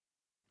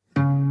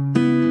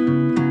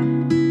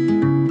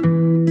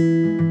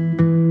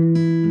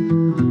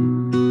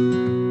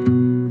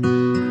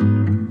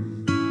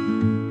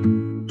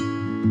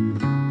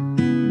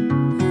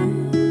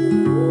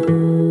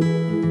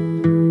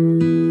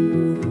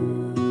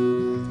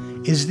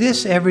Is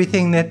this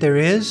everything that there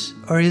is,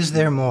 or is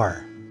there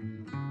more?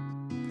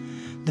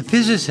 The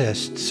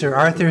physicist Sir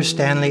Arthur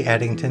Stanley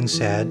Eddington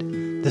said,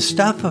 "The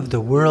stuff of the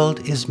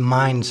world is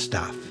mind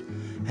stuff."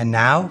 And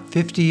now,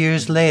 50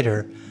 years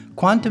later,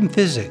 quantum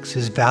physics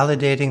is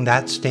validating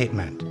that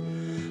statement.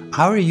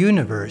 Our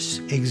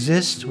universe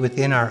exists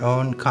within our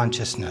own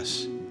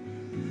consciousness.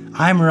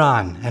 I'm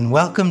Ron, and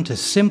welcome to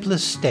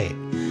Simplest State,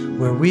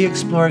 where we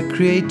explore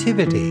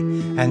creativity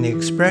and the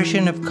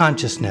expression of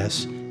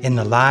consciousness in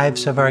the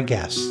lives of our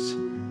guests.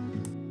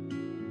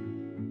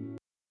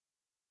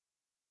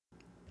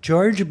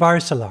 George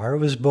Barselaar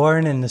was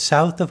born in the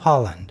south of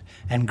Holland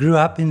and grew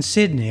up in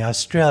Sydney,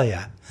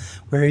 Australia,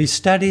 where he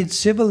studied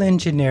civil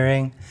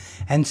engineering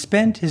and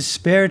spent his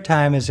spare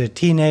time as a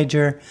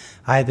teenager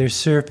either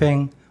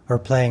surfing or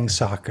playing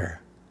soccer.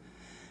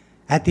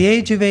 At the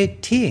age of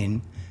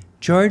 18,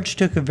 George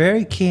took a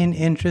very keen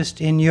interest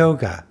in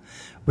yoga,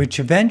 which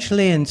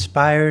eventually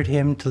inspired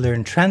him to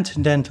learn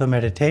transcendental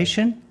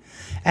meditation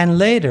and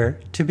later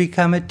to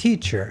become a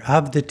teacher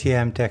of the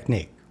TM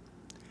technique.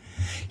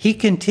 He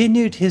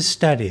continued his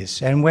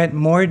studies and went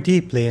more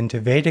deeply into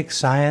Vedic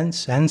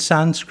science and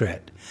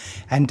Sanskrit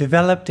and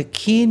developed a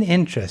keen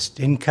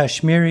interest in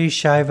Kashmiri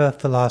Shaiva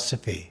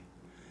philosophy.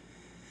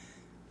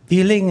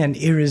 Feeling an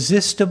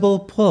irresistible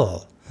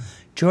pull,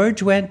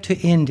 George went to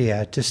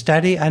India to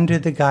study under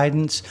the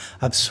guidance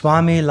of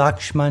Swami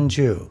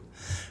Lakshmanju,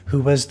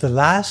 who was the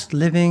last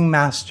living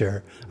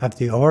master of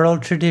the oral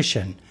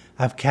tradition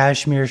of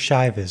Kashmir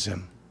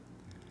Shaivism.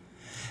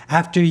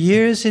 After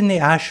years in the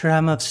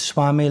ashram of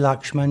Swami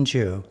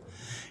Lakshmanju,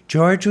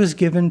 George was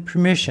given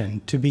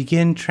permission to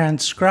begin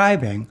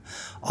transcribing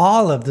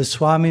all of the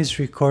Swami's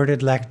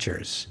recorded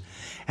lectures,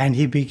 and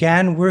he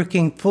began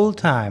working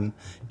full-time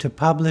to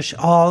publish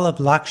all of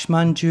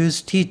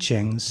Lakshmanju's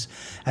teachings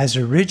as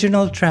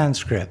original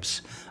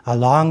transcripts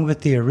along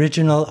with the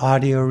original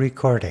audio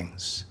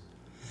recordings.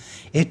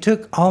 It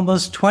took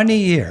almost 20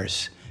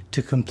 years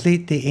to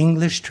complete the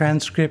English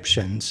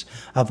transcriptions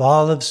of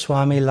all of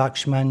Swami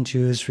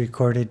Lakshmanju's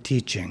recorded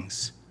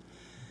teachings.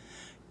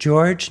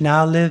 George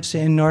now lives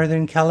in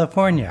Northern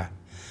California,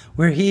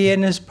 where he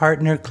and his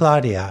partner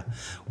Claudia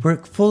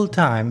work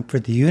full-time for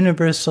the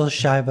Universal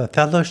Shaiva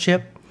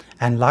Fellowship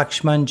and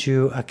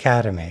Lakshmanju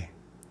Academy.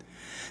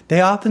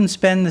 They often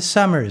spend the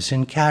summers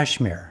in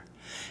Kashmir,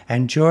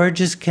 and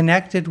George is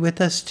connected with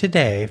us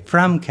today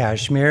from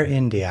Kashmir,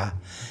 India,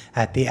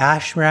 at the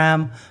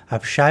ashram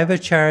of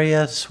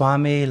Shaivacharya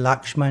Swami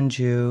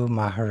Lakshmanju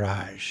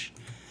Maharaj.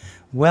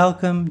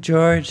 Welcome,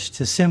 George,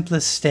 to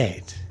Simplest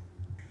State.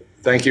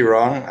 Thank you,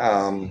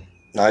 Ron.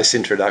 Nice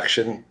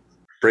introduction,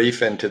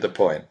 brief and to the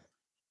point.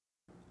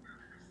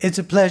 It's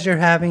a pleasure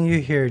having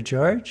you here,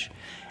 George,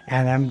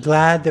 and I'm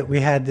glad that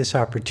we had this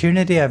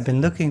opportunity. I've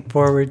been looking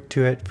forward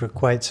to it for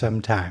quite some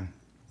time.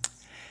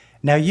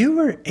 Now, you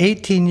were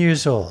 18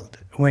 years old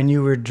when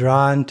you were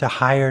drawn to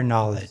higher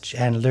knowledge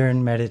and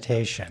learn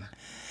meditation.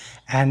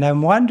 And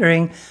I'm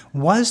wondering,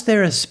 was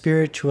there a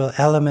spiritual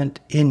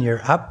element in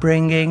your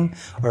upbringing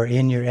or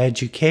in your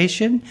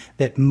education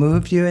that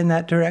moved you in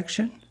that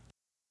direction?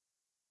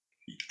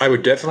 I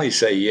would definitely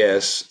say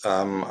yes.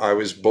 I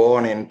was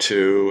born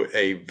into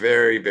a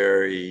very,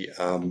 very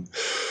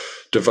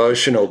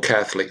devotional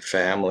Catholic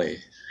family.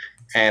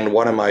 And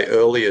one of my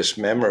earliest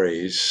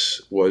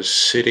memories was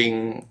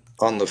sitting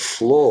on the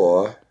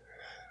floor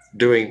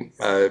doing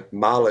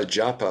Mala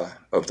Japa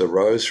of the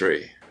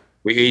Rosary.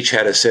 We each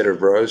had a set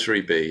of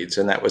rosary beads,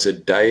 and that was a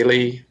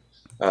daily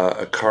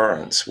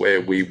occurrence where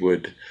we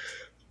would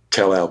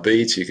tell our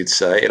beads, you could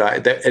say.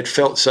 And it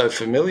felt so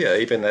familiar,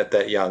 even at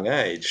that young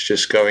age,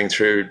 just going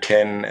through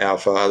 10 Our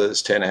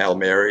Fathers, 10 Hail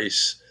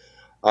Marys.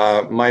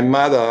 My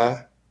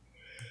mother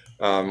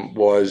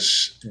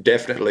was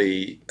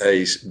definitely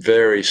a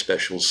very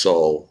special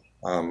soul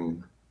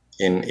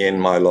in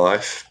my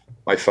life.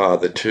 My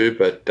father too,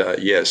 but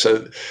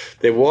so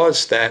there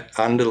was that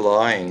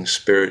underlying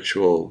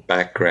spiritual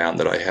background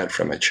that I had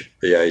from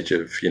the age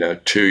of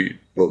 2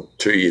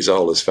 years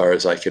old, as far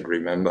as I could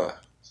remember.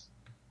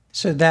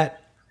 So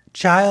that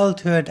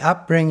childhood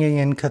upbringing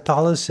in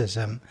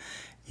Catholicism,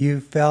 you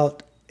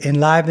felt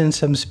enlivened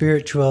some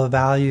spiritual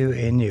value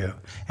in you,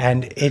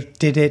 and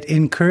did it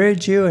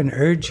encourage you and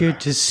urge you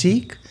to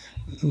seek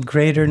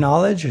greater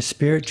knowledge or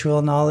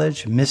spiritual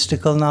knowledge,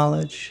 mystical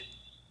knowledge?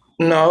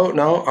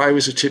 No, I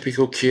was a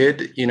typical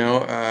kid,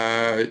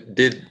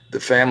 did the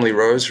family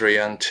rosary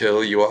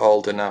until you were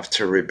old enough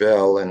to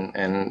rebel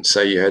and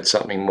say you had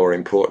something more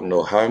important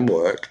or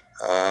homework.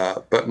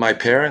 But my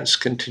parents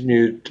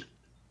continued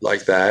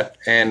like that.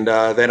 And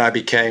then I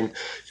became,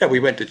 we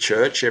went to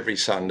church every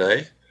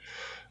Sunday.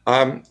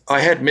 I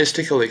had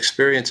mystical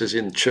experiences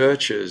in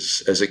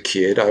churches as a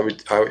kid.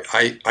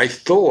 I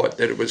thought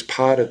that it was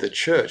part of the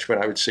church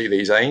when I would see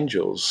these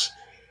angels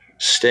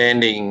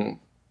standing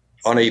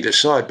on either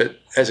side, but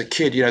as a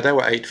kid, they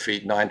were 8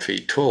 feet, 9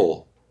 feet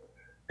tall.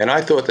 And I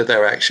thought that they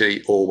were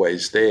actually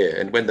always there.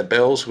 And when the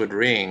bells would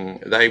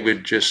ring, they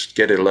would just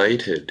get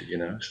elated,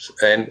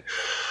 And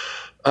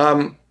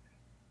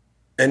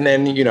And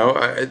then,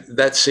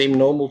 that seemed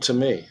normal to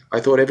me. I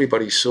thought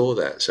everybody saw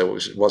that, so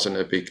it wasn't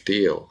a big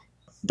deal.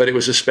 But it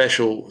was a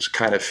special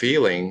kind of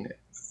feeling.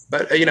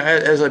 But,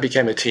 as I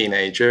became a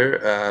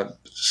teenager,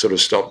 sort of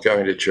stopped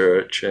going to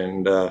church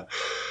and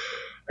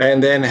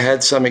then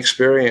had some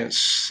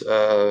experience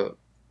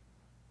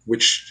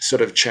which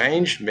sort of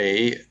changed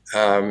me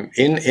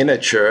in a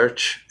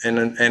church,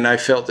 and I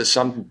felt that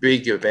some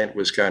big event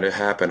was going to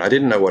happen. I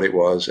didn't know what it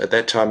was. At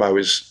that time, I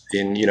was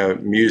in,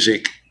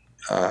 music,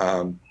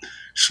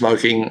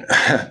 smoking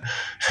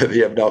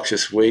the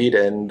obnoxious weed,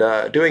 and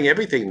doing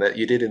everything that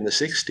you did in the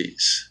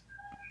 60s.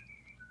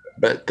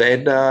 But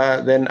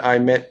then I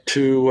met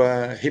two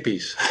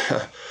hippies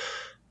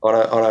on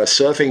a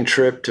surfing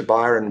trip to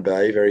Byron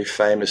Bay, very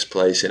famous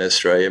place in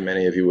Australia.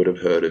 Many of you would have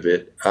heard of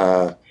it.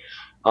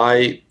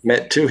 I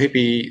met two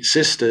hippie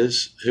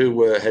sisters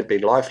who had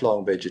been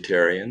lifelong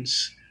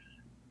vegetarians,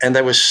 and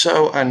they were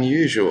so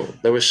unusual.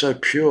 They were so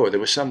pure. There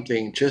was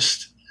something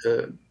just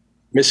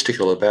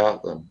mystical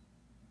about them.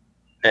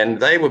 And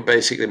they were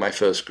basically my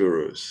first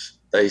gurus.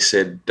 They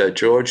said,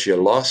 George, you're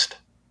lost.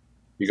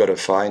 You got to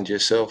find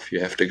yourself. You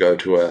have to go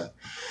to a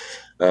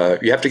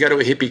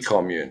hippie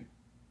commune.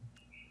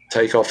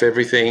 Take off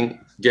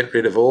everything, get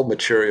rid of all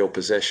material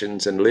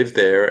possessions, and live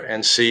there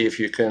and see if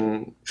you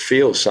can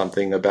feel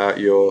something about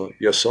your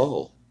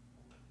soul.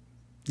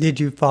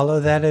 Did you follow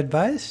that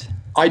advice?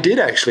 I did,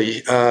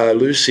 actually.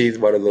 Lucy,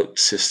 one of the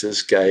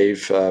sisters,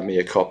 gave me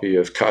a copy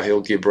of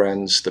Kahlil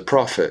Gibran's The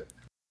Prophet.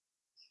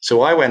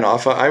 So I went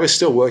off. I was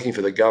still working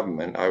for the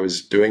government. I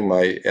was doing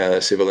my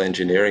civil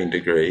engineering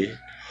degree.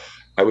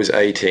 I was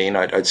 18.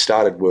 I'd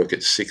started work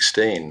at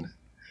 16.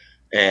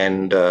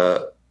 And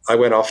I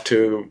went off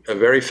to a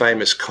very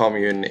famous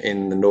commune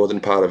in the northern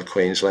part of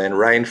Queensland,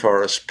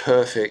 rainforest,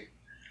 perfect,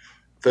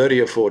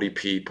 30 or 40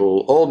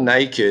 people, all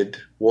naked,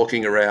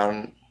 walking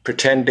around,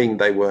 pretending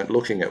they weren't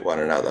looking at one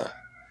another,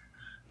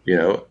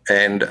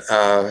 And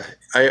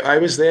I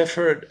was there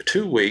for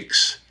 2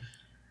 weeks,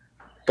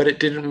 but it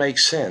didn't make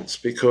sense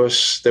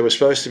because they were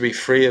supposed to be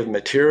free of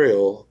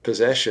material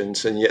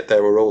possessions, and yet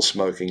they were all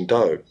smoking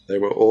dope. They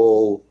were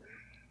all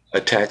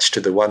attached to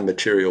the one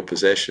material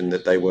possession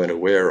that they weren't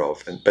aware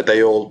of. But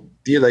they all,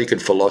 they could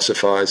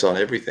philosophize on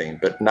everything,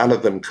 but none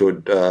of them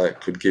could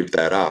give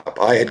that up.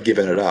 I had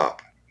given it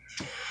up.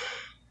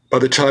 By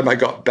the time I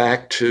got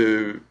back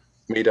to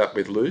meet up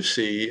with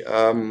Lucy,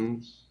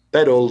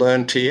 they'd all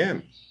learned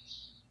TM.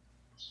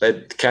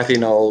 Kathy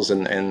Knowles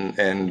and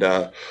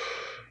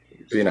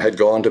had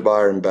gone to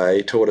Byron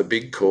Bay, taught a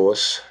big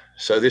course.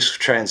 So this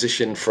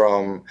transition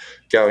from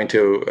going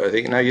to, I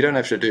think, no, you don't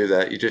have to do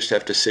that. You just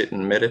have to sit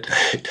and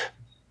meditate.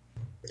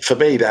 For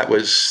me, that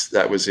was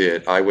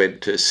it. I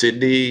went to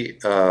Sydney.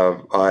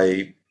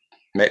 I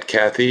met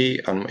Kathy.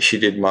 She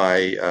did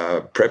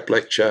my prep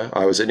lecture.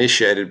 I was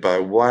initiated by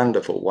a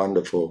wonderful,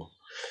 wonderful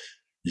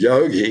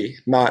yogi,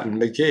 Martin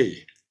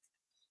McGee,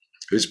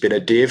 who's been a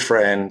dear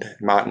friend.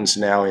 Martin's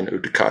now in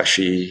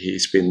Utkashi.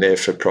 He's been there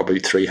for probably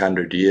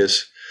 300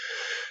 years.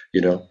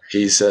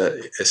 He's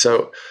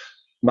so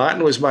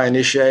Martin was my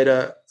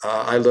initiator.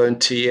 I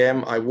learned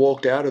TM. I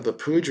walked out of the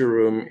puja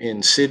room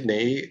in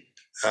Sydney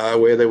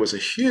where there was a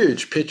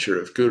huge picture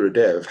of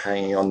Gurudev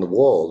hanging on the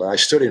wall. And I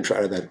stood in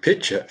front of that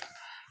picture.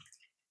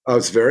 I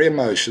was very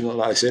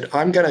emotional. I said,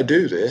 I'm going to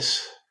do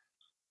this.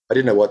 I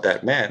didn't know what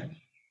that meant,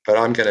 but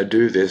I'm going to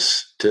do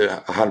this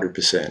to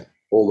 100%,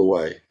 all the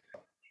way.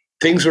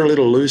 Things were a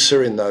little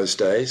looser in those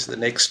days. The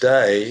next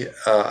day,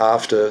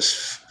 after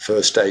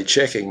first day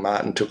checking,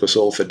 Martin took us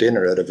all for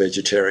dinner at a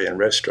vegetarian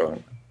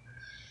restaurant.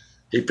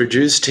 He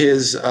produced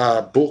his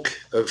book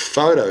of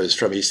photos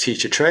from his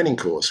teacher training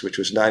course, which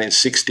was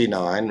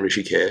 1969,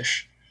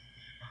 Rishikesh.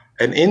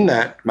 And in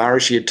that,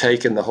 Maharishi had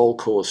taken the whole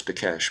course to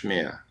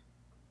Kashmir.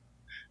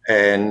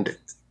 And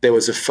there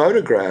was a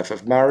photograph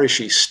of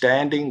Maharishi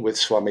standing with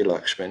Swami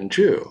Lakshman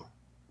Jew.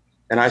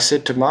 And I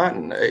said to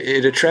Martin,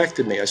 it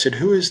attracted me. I said,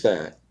 who is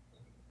that?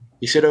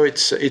 He said, oh,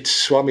 it's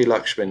Swami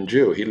Lakshman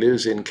Jew. He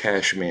lives in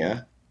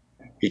Kashmir.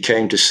 He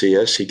came to see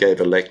us. He gave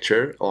a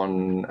lecture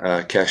on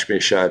Kashmir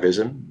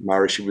Shaivism.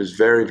 Maharishi was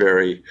very,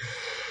 very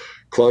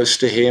close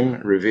to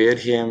him, revered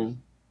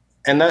him.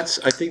 And I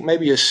think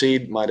maybe a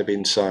seed might have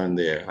been sown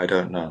there. I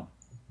don't know.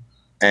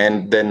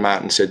 And then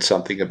Martin said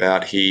something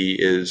about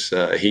there's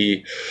a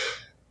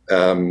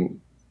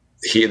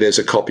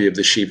copy of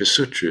the Shiva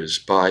Sutras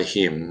by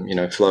him,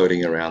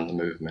 floating around the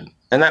movement.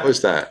 And that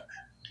was that.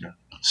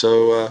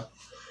 So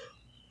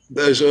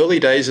those early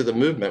days of the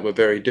movement were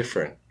very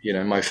different.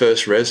 My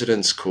first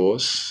residence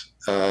course,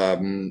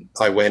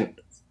 I went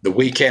the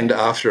weekend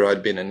after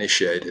I'd been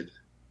initiated.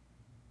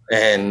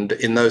 And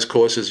in those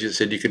courses, you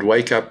said you could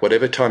wake up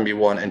whatever time you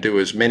want and do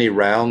as many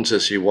rounds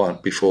as you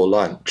want before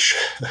lunch.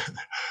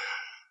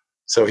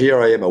 So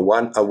here I am, a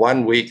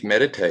 1 week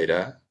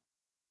meditator.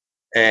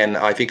 And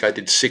I think I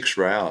did 6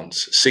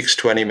 rounds, 6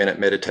 20-minute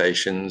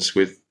meditations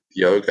with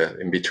yoga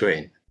in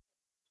between.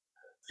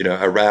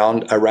 A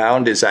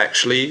round is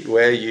actually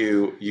where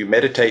you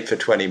meditate for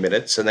 20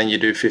 minutes and then you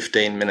do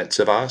 15 minutes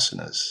of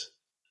asanas.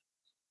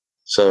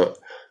 So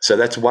So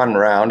that's one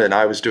round, and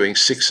I was doing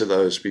 6 of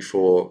those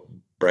before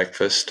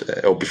breakfast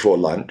or before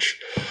lunch,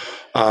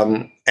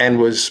 and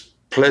was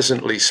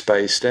pleasantly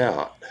spaced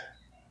out.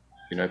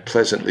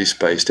 Pleasantly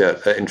spaced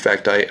out. In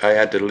fact, I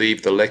had to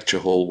leave the lecture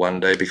hall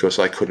one day because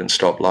I couldn't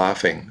stop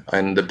laughing,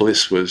 and the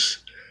bliss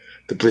was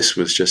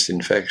just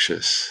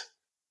infectious.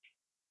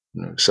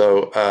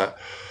 So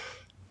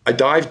I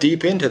dived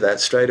deep into that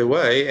straight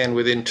away, and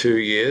within 2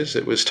 years,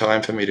 it was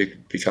time for me to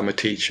become a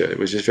teacher. It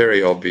was just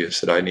very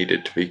obvious that I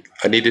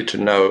needed to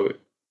know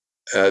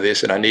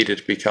this, and I needed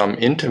to become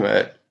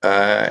intimate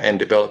and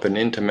develop an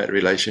intimate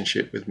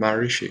relationship with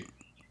Maharishi.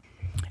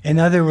 In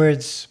other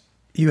words,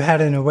 you had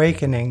an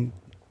awakening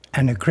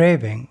and a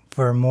craving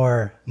for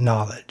more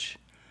knowledge,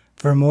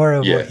 for more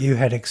of what you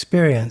had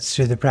experienced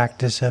through the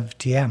practice of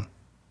TM.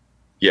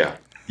 Yeah.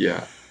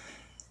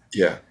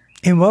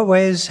 In what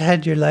ways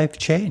had your life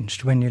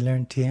changed when you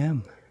learned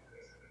TM,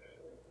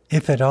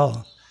 if at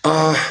all?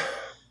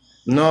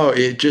 No,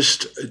 it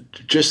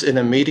just an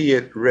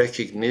immediate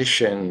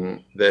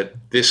recognition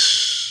that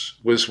this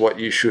was what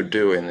you should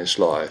do in this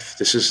life.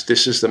 This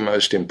is the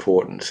most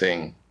important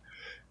thing,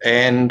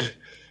 and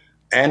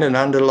an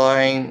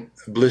underlying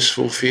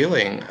blissful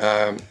feeling,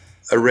 a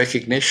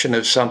recognition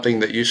of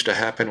something that used to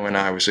happen when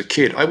I was a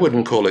kid. I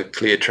wouldn't call it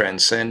clear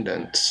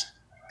transcendence,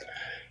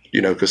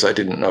 because I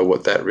didn't know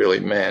what that really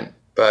meant.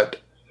 But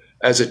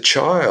as a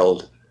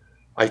child,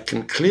 I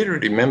can clearly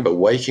remember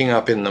waking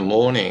up in the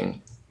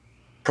morning,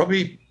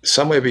 probably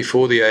somewhere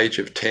before the age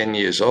of 10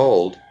 years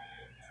old,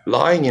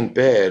 lying in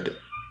bed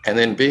and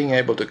then being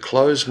able to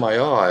close my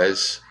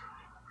eyes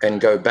and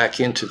go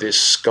back into this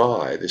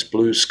sky, this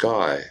blue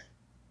sky.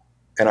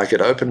 And I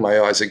could open my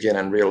eyes again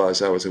and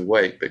realize I was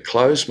awake, but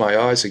close my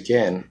eyes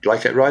again,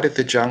 like right at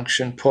the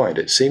junction point.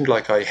 It seemed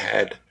like I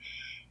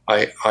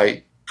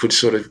could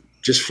sort of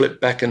just flip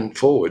back and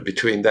forward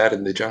between that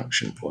and the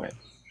junction point.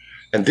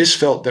 And this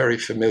felt very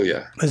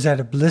familiar. Was that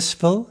a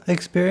blissful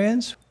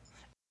experience?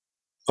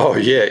 Oh,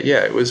 yeah,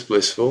 it was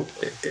blissful.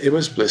 It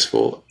was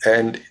blissful.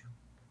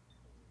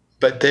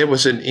 But there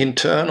was an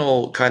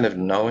internal kind of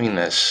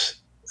knowingness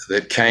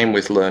that came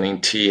with learning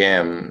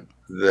TM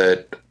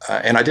that,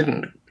 and I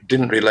didn't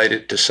relate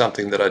it to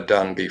something that I'd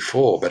done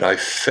before, but I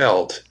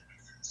felt,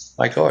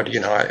 my God,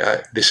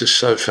 this is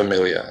so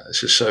familiar.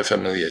 This is so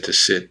familiar to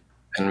sit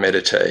and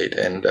meditate.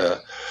 And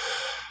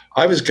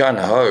I was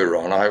gung-ho,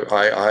 Ron.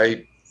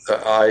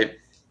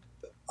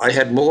 I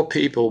had more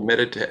people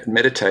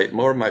meditate,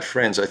 more of my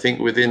friends. I think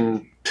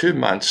within 2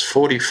 months,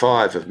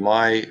 45 of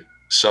my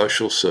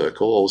social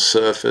circle, all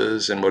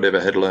surfers and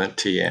whatever, had learnt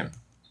TM.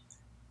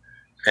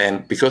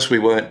 And because we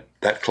weren't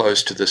that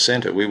close to the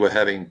center, we were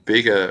having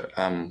bigger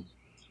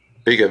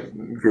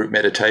group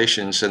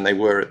meditations than they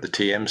were at the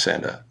TM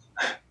center.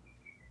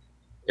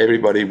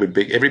 Everybody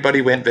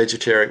went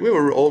vegetarian. We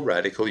were all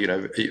radical.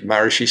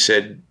 Maharishi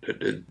said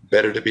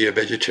better to be a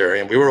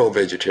vegetarian. We were all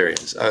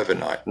vegetarians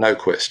overnight, no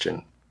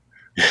question.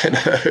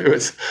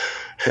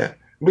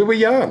 We were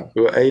young.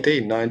 We were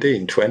 18,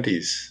 19,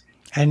 20s.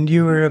 And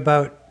you were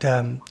about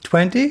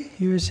 20,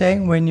 you were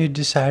saying, when you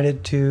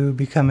decided to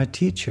become a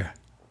teacher.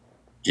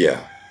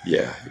 Yeah.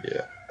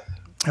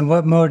 And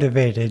what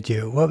motivated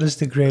you? What was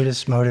the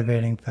greatest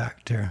motivating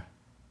factor?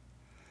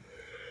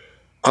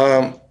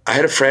 I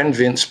had a friend,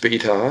 Vince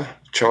Beatar,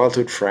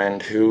 childhood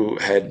friend, who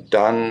had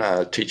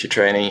done teacher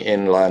training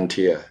in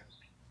Lantia.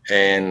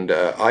 And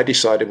I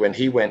decided when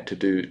he went to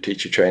do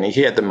teacher training,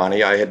 he had the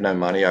money, I had no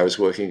money, I was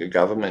working a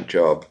government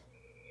job.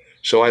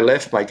 So I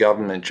left my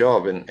government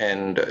job,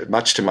 and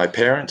much to my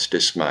parents'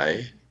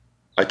 dismay,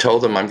 I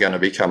told them I'm going to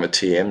become a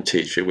TM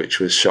teacher, which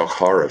was shock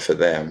horror for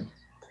them.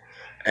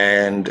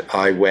 And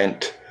I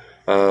went,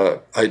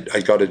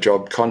 I got a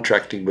job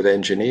contracting with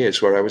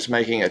engineers where I was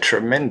making a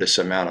tremendous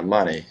amount of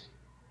money.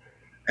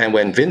 And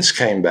when Vince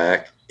came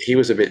back, he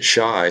was a bit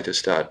shy to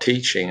start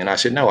teaching. And I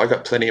said, no, I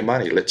got plenty of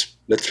money. Let's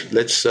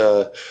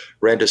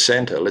rent a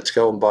center. Let's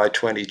go and buy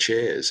 20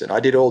 chairs. And I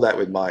did all that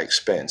with my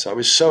expense. I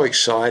was so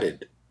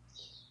excited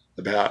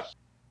about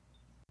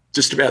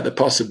the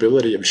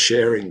possibility of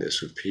sharing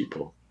this with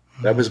people.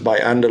 That was my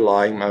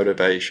underlying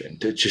motivation,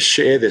 to just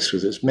share this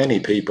with as many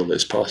people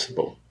as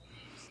possible.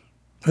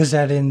 Was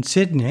that in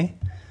Sydney?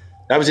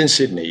 That was in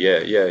Sydney, yeah.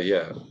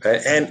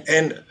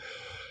 And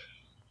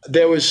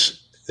there was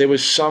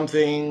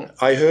something,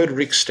 I heard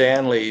Rick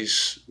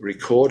Stanley's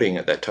recording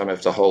at that time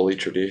of the Holy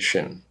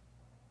Tradition,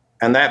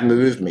 and that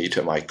moved me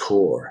to my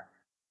core.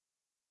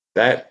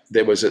 That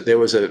there was a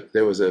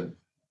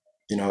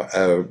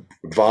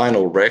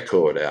vinyl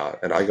record out,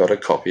 and I got a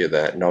copy of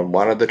that. And on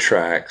one of the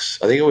tracks,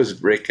 I think it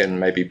was Rick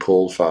and maybe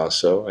Paul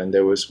Faso, and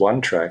there was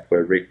one track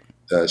where Rick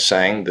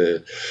sang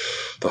the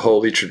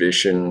Holy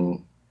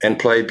Tradition and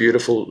played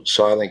beautiful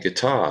silent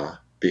guitar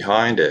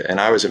behind it. And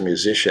I was a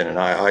musician, and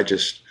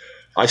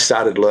I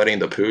started learning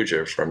the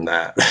puja from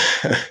that.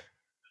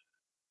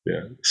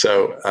 Yeah.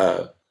 So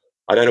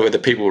I don't know whether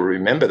people will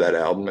remember that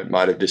album. It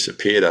might have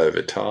disappeared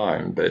over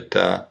time, but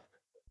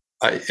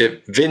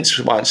Vince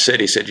once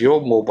said, he said, you're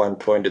more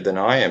one-pointed than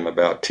I am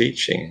about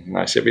teaching. And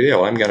I said, well, yeah,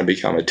 I'm going to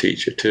become a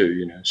teacher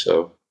too,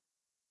 so.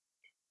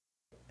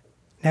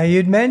 Now,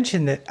 you'd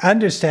mentioned that,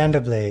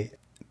 understandably,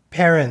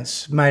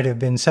 parents might have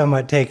been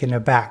somewhat taken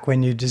aback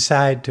when you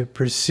decide to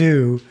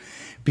pursue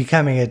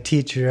becoming a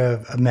teacher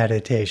of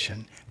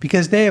meditation,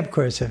 because they, of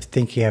course, are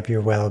thinking of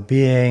your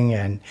well-being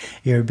and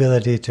your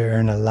ability to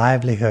earn a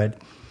livelihood.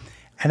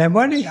 And I'm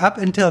wondering, up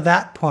until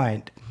that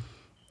point,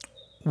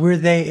 were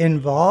they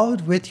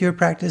involved with your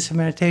practice of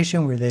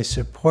meditation? Were they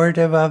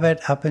supportive of it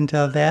up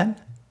until then?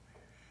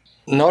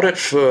 Not at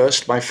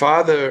first. My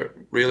father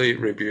really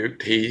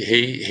rebuked.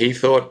 He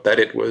thought that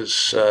it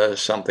was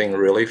something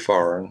really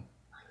foreign.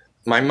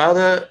 My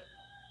mother,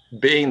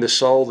 being the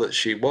soul that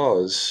she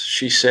was,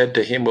 she said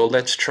to him, "Well,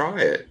 let's try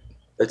it.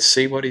 Let's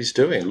see what he's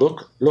doing.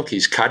 Look,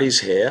 he's cut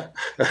his hair."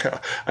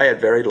 I had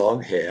very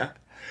long hair.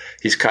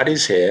 He's cut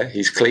his hair.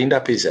 He's cleaned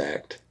up his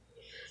act.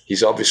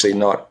 He's obviously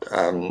not,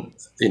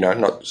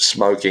 not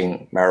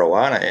smoking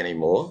marijuana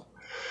anymore.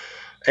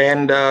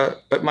 And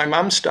but my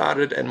mum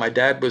started, and my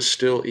dad he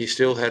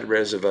still had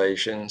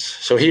reservations.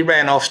 So he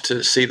ran off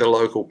to see the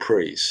local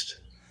priest,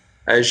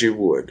 as you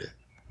would.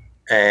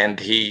 And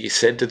he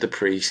said to the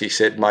priest, he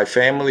said, "My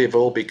family have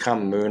all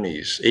become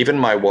Moonies, even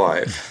my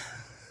wife."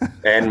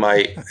 And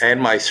my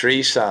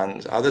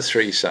other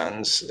three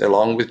sons,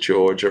 along with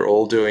George, are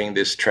all doing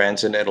this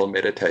transcendental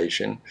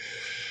meditation.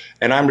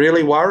 And I'm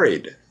really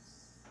worried.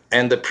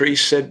 And the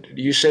priest said,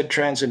 "You said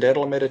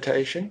transcendental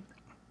meditation?"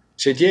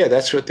 He said, "Yeah,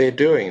 that's what they're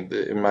doing."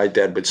 My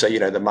dad would say,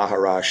 the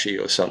Maharishi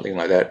or something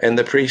like that. And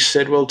the priest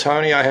said, "Well,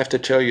 Tony, I have to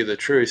tell you the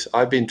truth.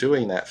 I've been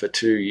doing that for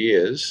 2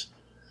 years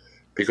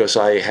because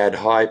I had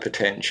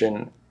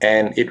hypertension,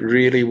 and it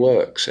really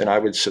works. And I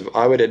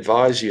would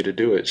advise you to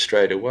do it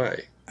straight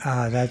away."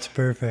 Ah, that's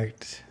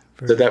perfect.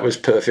 So that was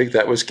perfect.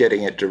 That was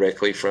getting it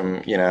directly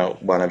from,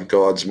 one of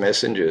God's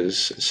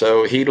messengers.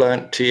 So he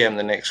learnt TM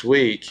the next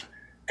week.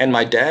 And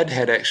my dad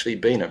had actually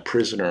been a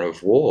prisoner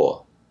of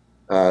war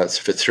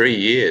for 3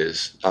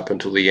 years up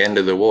until the end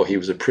of the war. He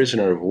was a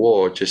prisoner of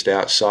war just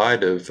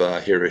outside of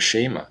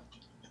Hiroshima,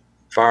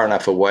 far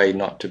enough away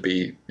not to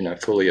be,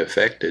 fully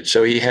affected.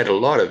 So he had a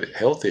lot of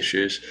health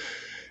issues.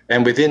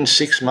 And within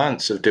 6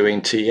 months of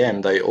doing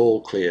TM, they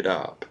all cleared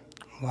up.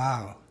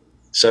 Wow.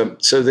 So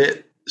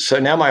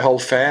now my whole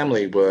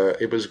family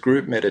it was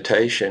group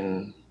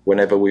meditation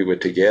whenever we were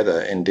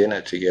together and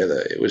dinner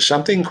together. It was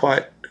something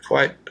quite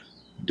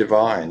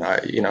divine,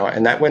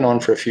 and that went on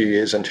for a few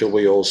years until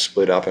we all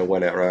split up and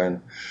went our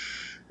own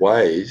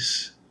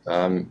ways.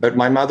 But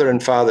my mother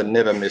and father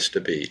never missed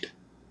a beat.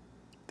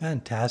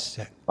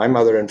 Fantastic. My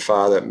mother and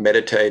father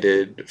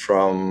meditated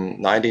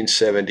from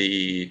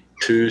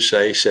 1972,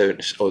 say,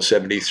 or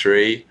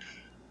 73,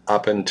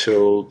 up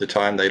until the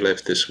time they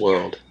left this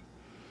world.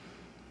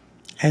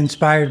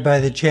 Inspired by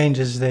the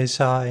changes they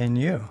saw in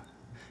you,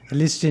 at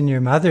least in your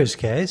mother's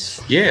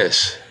case.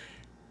 Yes,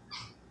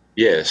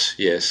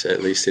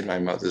 at least in my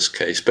mother's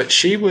case. But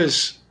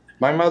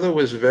my mother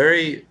was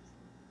very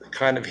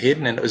kind of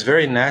hidden, and it was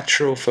very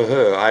natural for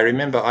her. I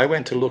remember I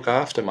went to look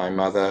after my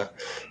mother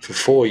for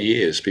 4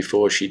 years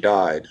before she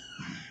died.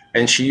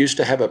 And she used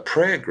to have a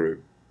prayer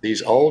group.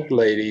 These old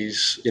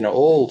ladies,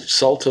 all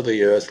salt of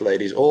the earth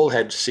ladies, all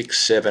had 6,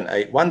 7,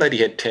 8. One lady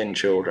had 10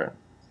 children.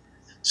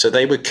 So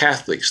they were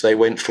Catholics. They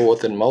went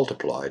forth and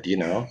multiplied,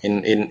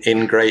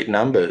 in great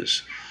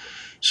numbers.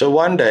 So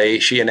one day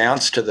she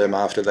announced to them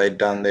after they'd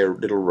done their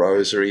little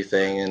rosary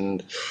thing,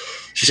 and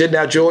she said,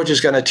 "Now George is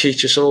going to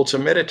teach us all to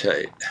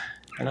meditate."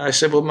 And I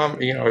said, "Well, Mum,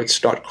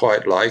 it's not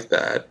quite like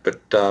that."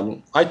 But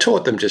I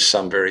taught them just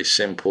some very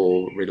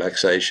simple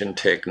relaxation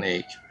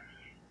technique.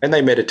 And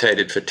they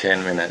meditated for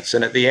 10 minutes.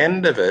 And at the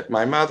end of it,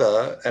 my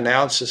mother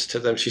announces to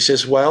them, she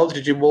says, "Well,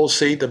 did you all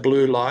see the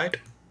blue light?"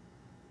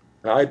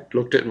 And I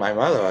looked at my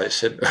mother. I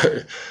said,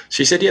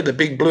 she said, "Yeah, the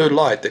big blue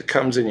light that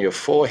comes in your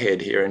forehead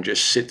here and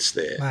just sits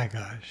there." My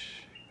gosh.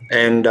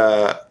 And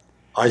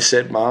I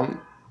said,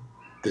 "Mum,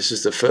 this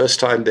is the first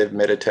time they've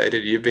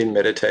meditated. You've been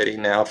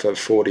meditating now for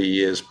 40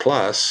 years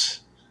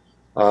plus."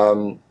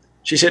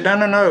 She said,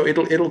 No,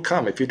 it'll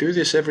come. If you do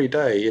this every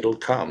day, it'll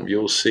come.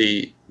 You'll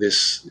see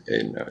this.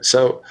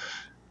 So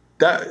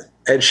that,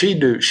 and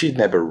she'd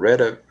never read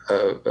a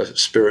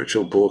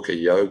spiritual book, a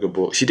yoga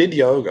book. She did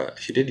yoga.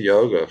 She did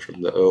yoga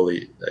from the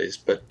early days,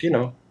 but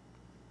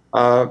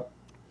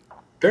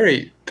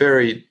very,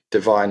 very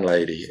divine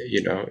lady.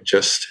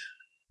 Just.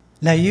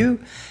 Now, you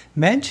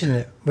mentioned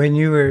that when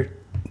you were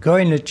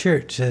going to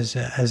church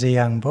as a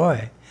young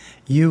boy,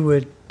 you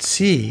would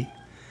see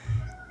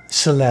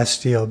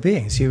celestial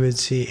beings. You would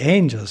see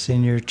angels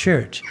in your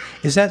church.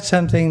 Is that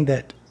something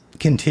that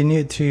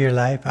continued through your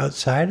life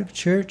outside of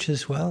church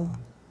as well?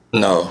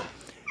 No.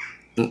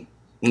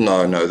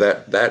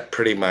 That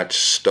pretty much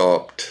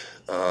stopped.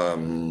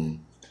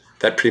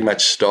 That pretty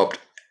much stopped,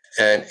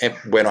 and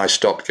when I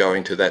stopped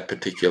going to that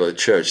particular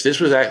church. This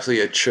was actually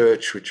a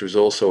church which was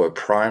also a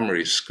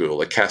primary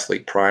school, a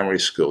Catholic primary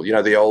school.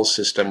 The old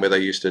system where they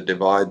used to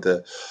divide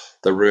the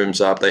rooms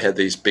up. They had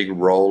these big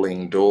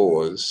rolling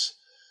doors,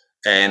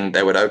 and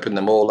they would open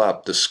them all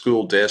up. The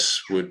school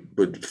desks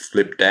would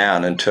flip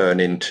down and turn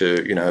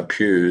into,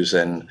 pews.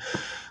 And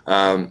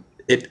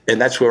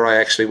and that's where I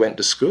actually went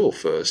to school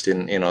first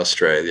in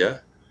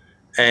Australia.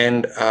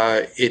 and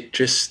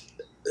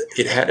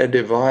it had a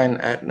divine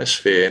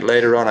atmosphere.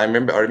 Later on, I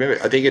remember.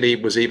 I think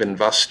it was even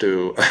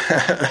Vastu,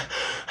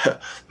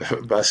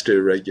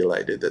 Vastu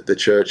regulated that the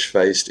church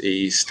faced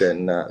east,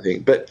 and I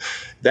think. But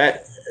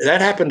that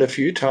that happened a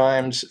few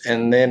times,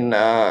 and then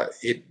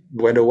it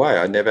went away.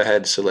 I never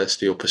had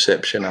celestial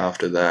perception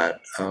after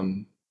that.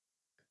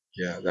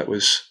 Yeah, that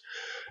was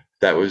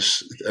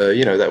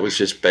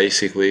just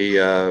basically.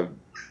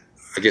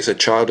 I guess a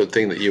childhood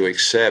thing that you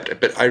accept.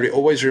 But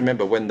always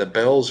remember when the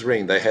bells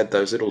ring, they had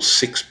those little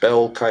 6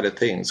 bell kind of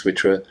things,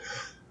 which were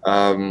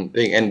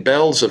and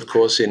bells, of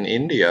course, in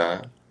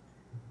India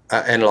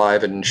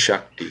enliven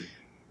Shakti.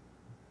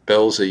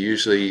 Bells are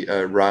usually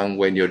rung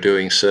when you're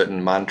doing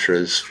certain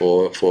mantras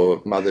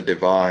for Mother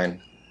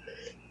Divine,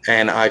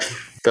 and I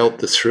felt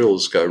the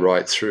thrills go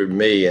right through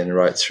me and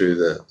right through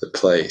the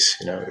place.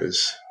 It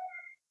was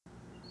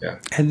yeah.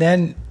 And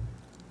then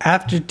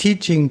after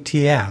teaching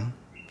TM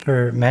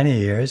for many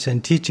years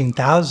and teaching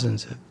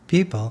thousands of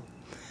people,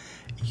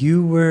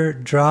 you were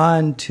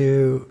drawn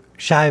to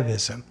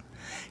Shaivism.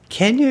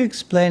 Can you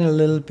explain a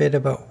little bit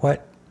about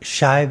what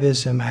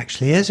Shaivism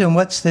actually is and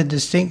what's the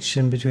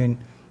distinction between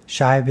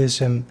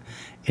Shaivism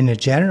in a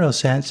general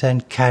sense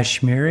and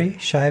Kashmiri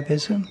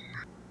Shaivism?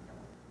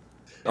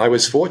 I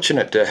was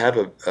fortunate to have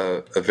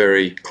a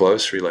very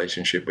close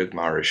relationship with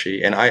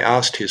Maharishi, and I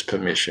asked his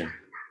permission.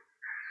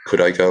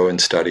 Could I go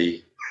and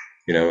study,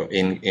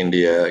 in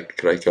India?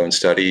 Could I go and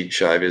study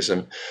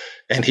Shaivism?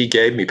 And he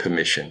gave me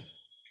permission.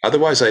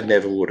 Otherwise, I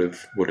never would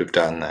have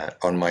done that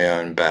on my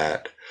own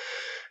bat.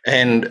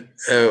 And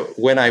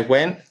when I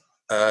went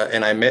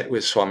and I met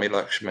with Swami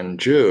Lakshman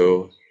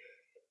Ju,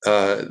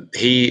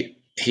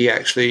 he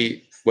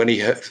actually, when he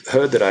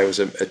heard that I was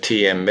a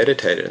TM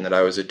meditator and that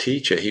I was a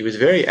teacher, he was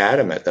very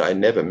adamant that I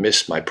never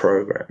miss my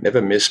program,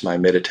 never miss my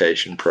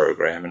meditation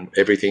program, and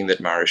everything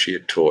that Maharishi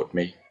had taught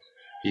me.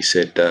 He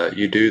said,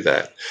 you do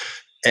that.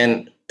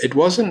 And it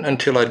wasn't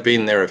until I'd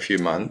been there a few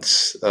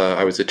months,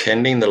 I was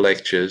attending the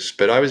lectures,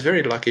 but I was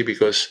very lucky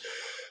because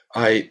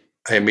I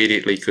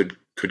immediately could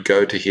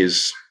go to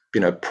his,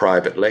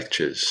 private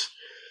lectures.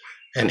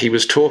 And he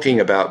was talking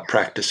about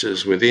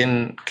practices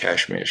within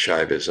Kashmir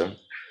Shaivism.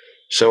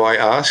 So I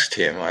asked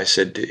him, I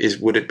said,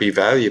 would it be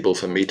valuable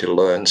for me to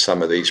learn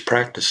some of these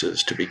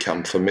practices to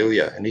become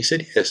familiar? And he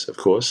said, yes, of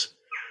course.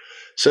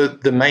 So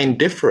the main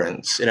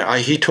difference,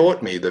 he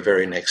taught me the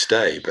very next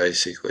day,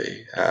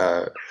 basically,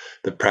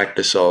 the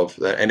practice of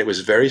that. And it was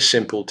a very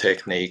simple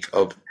technique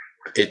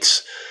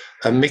it's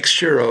a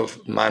mixture of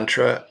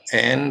mantra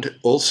and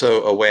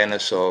also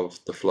awareness of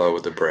the flow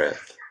of the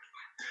breath,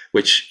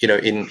 which,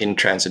 in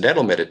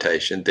transcendental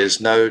meditation,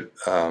 there's no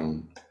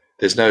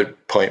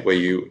point where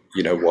you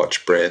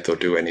watch breath or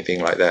do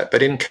anything like that.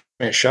 But in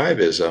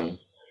Shaivism,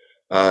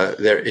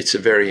 it's a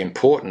very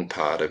important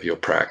part of your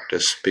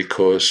practice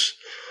because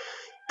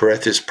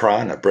breath is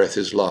prana, breath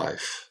is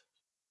life,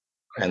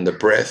 and the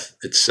breath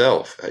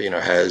itself,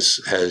 has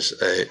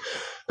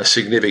a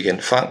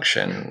significant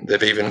function.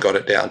 They've even got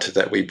it down to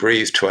that we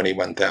breathe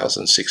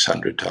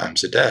 21,600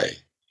 times a day,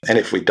 and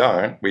if we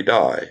don't, we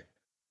die.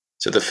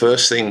 So the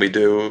first thing we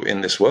do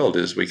in this world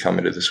is we come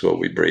into this world,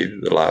 we breathe.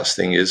 The last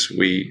thing is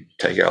we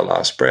take our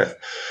last breath.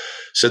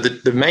 So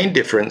the main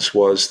difference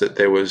was that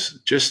there was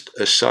just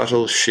a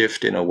subtle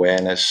shift in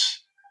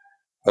awareness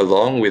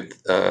along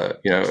with,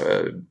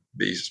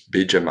 these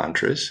bija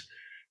mantras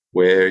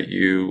where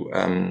you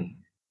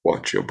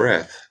watch your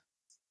breath.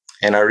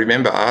 And I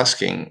remember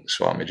asking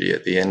Swamiji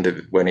at the end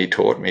of when he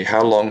taught me,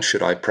 how long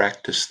should I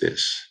practice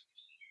this?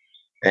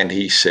 And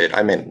he said,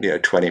 I meant,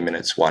 20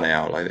 minutes, 1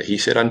 hour like that. He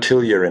said,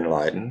 until you're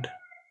enlightened.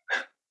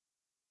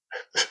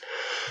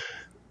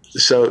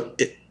 So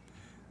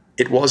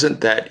it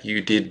wasn't that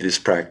you did this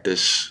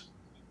practice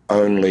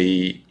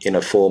only in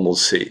a formal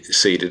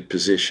seated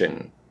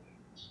position.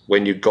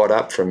 When you got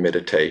up from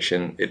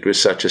meditation, it was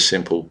such a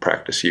simple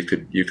practice. You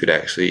could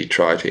actually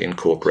try to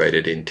incorporate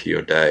it into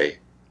your day.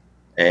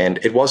 And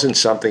it wasn't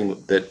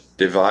something that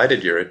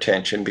divided your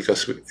attention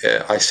because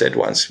I said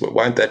once,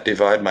 won't that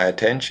divide my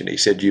attention? He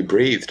said, you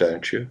breathe,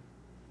 don't you?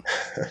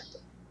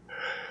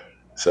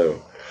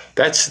 So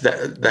that's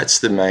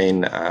the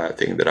main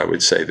thing that I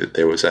would say that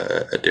there was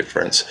a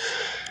difference.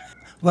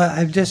 Well,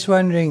 I'm just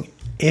wondering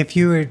if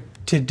you were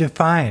to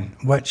define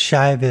what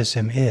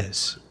Shaivism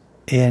is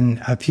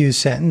in a few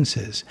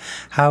sentences,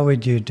 how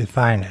would you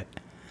define it?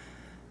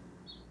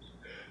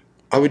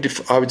 I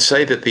would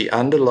say that the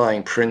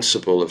underlying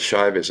principle of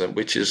Shaivism,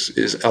 which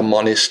is a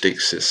monistic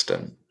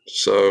system.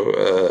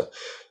 So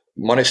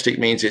monistic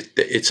means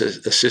it's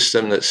a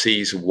system that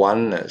sees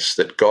oneness,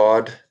 that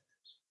God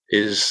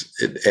is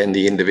and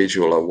the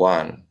individual are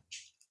one.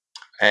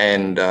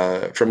 And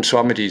from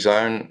Swamiji's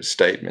own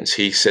statements,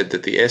 he said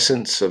that the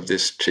essence of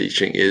this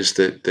teaching is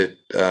that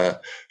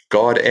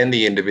God and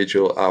the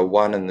individual are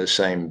one and the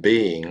same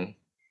being.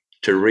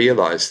 To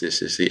realize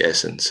this is the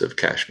essence of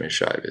Kashmir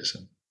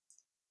Shaivism.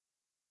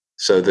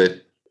 So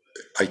that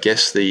I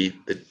guess the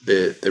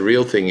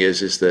real thing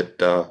is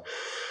that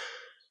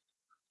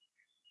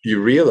you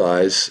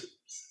realize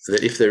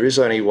that if there is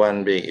only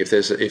one being, if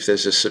there's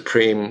a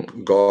supreme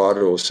God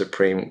or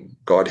supreme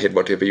Godhead,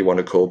 whatever you want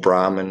to call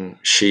Brahman,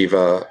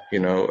 Shiva,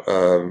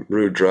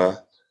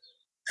 Rudra,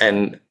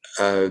 and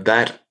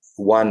that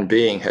one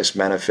being has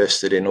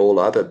manifested in all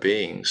other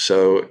beings.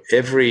 So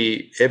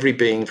every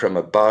being from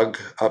a bug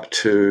up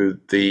to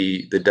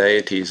the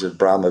deities of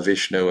Brahma,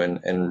 Vishnu,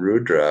 and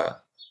Rudra,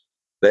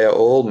 they are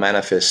all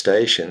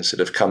manifestations that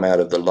have come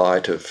out of the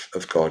light of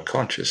God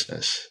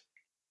consciousness.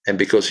 And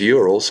because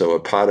you're also a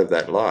part of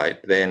that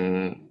light,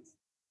 then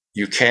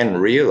you can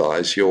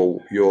realize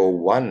your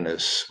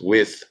oneness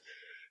with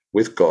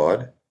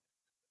God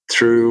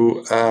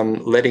through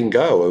letting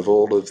go of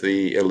all of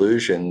the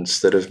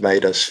illusions that have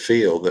made us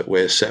feel that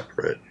we're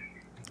separate.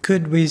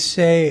 Could we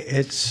say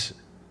it's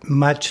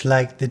much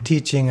like the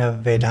teaching of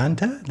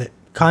Vedanta, that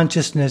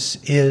consciousness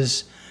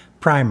is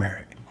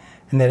primary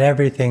and that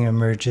everything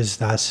emerges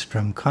thus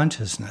from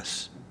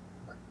consciousness?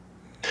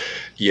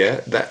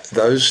 Yeah,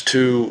 those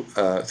two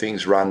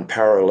things run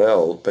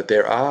parallel, but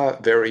there are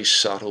very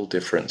subtle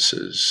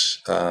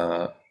differences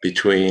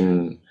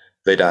between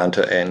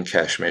Vedanta and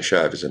Kashmir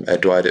Shaivism,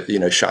 Advaita,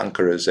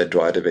 Shankara's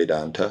Advaita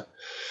Vedanta.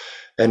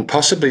 And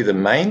possibly the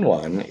main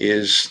one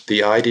is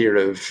the idea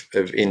of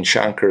in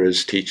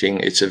Shankara's teaching,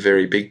 it's a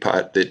very big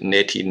part that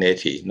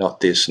neti, not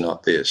this,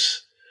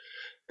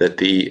 that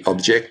the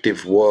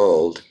objective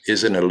world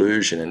is an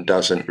illusion and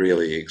doesn't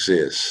really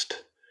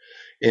exist.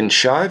 In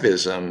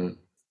Shaivism,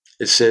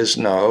 it says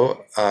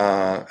no,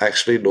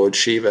 actually Lord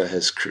Shiva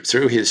has,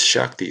 through his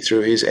Shakti,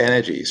 through his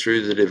energy,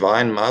 through the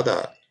Divine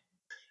Mother,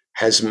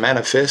 has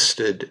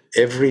manifested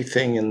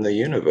everything in the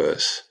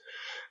universe.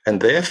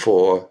 And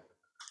therefore,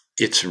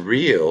 it's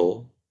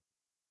real.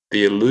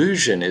 The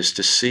illusion is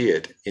to see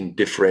it in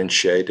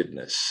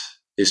differentiatedness,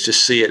 is to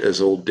see it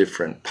as all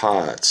different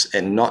parts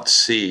and not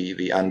see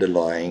the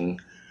underlying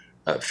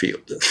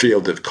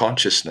field of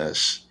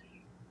consciousness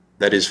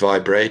that is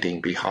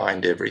vibrating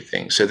behind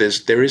everything. So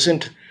there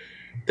isn't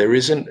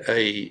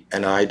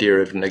an idea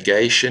of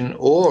negation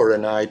or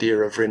an idea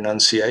of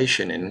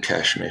renunciation in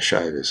Kashmir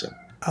Shaivism.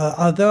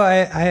 Although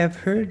I have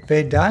heard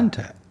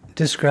Vedanta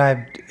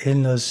described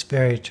in those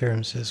very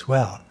terms as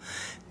well.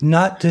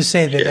 Not to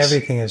say that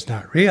everything is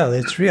not real,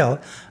 it's real,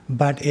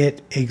 but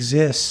it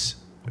exists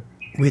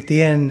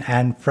within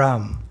and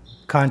from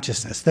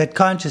consciousness, that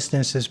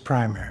consciousness is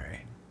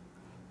primary.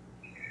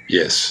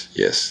 Yes.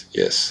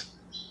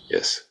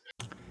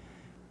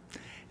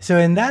 So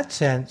in that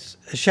sense,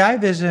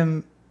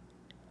 Shaivism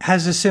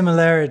has a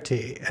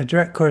similarity, a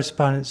direct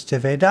correspondence to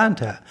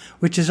Vedanta,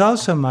 which is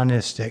also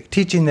monistic,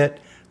 teaching that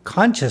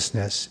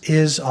consciousness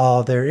is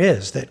all there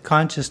is, that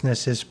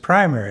consciousness is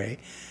primary,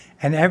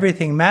 and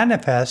everything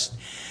manifest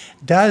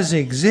does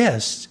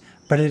exist,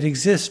 but it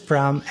exists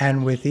from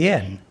and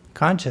within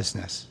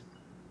consciousness.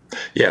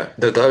 Yeah,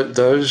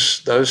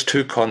 those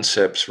two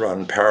concepts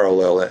run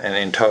parallel and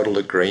in total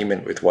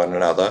agreement with one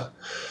another.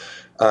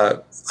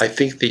 I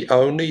think the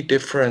only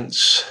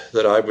difference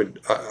that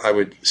I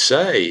would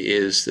say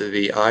is that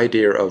the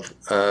idea of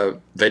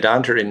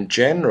Vedanta in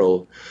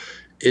general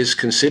is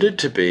considered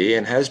to be,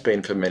 and has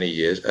been for many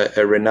years,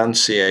 a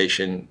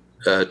renunciation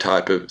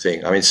type of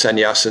thing. I mean,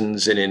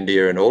 sannyasins in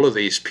India and all of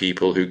these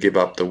people who give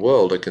up the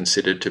world are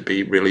considered to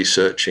be really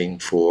searching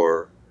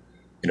for,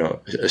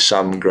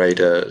 some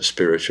greater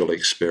spiritual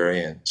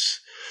experience.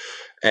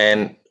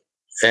 And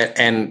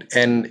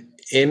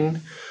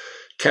in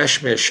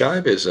Kashmir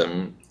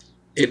Shaivism,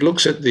 it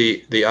looks at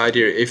the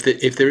idea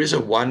if there is a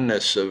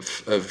oneness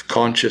of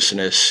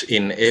consciousness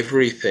in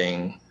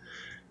everything,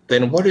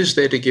 then what is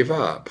there to give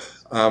up?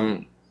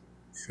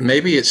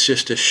 Maybe it's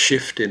just a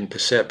shift in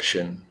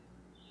perception.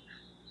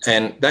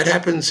 And that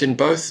happens in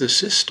both the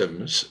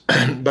systems,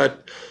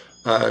 but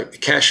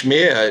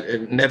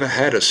Kashmir never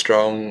had a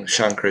strong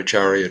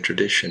Shankaracharya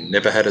tradition,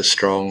 never had a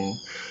strong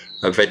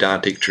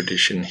Vedantic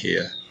tradition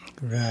here.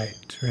 Right.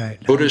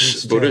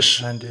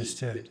 Buddhist.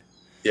 Understood.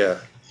 Yeah.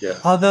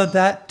 Although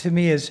that, to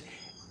me,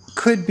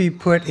 could be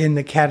put in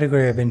the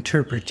category of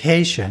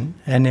interpretation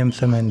and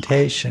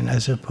implementation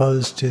as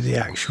opposed to the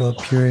actual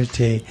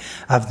purity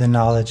of the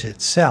knowledge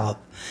itself.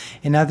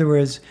 In other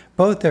words,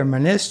 both are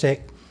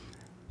monistic.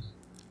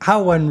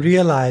 How one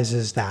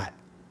realizes that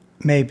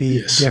may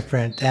be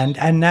different.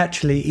 And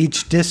naturally,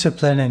 each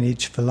discipline and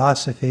each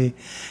philosophy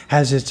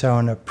has its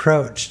own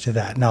approach to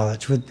that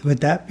knowledge. Would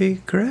that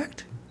be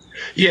correct?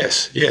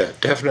 Yes, yeah,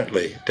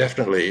 definitely.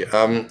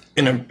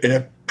 In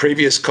a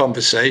previous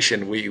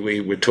conversation,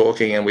 we were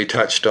talking and we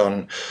touched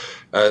on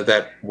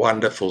that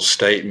wonderful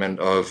statement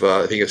of,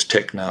 I think it's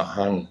Thich Nhat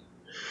Hanh,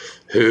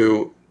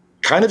 who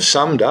kind of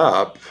summed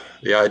up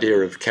the idea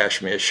of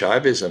Kashmir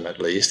Shaivism,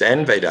 at least,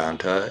 and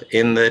Vedanta,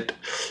 in that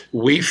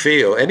we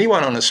feel,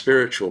 anyone on a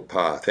spiritual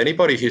path,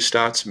 anybody who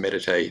starts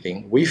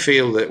meditating, we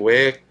feel that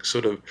we're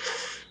sort of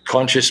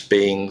conscious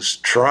beings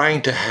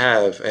trying to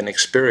have an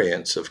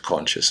experience of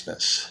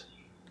consciousness.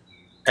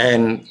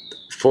 And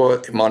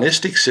for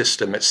monistic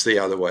system, it's the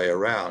other way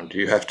around.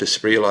 You have to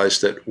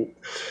realize that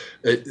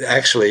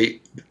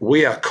actually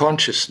we are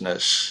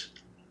consciousness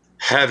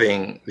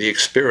having the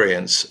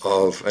experience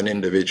of an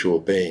individual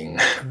being.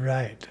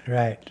 Right.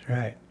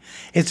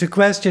 It's a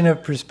question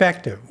of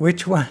perspective.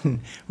 Which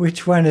one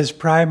is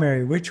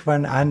primary? Which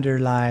one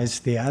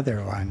underlies the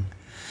other one?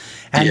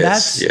 And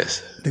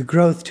Yes. The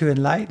growth to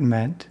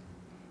enlightenment,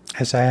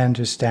 as I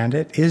understand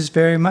it, is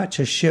very much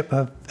a shift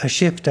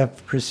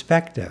of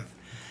perspective,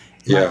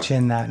 much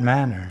in that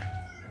manner.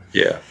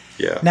 Yeah.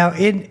 Now,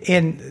 in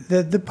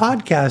the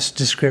podcast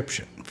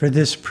description for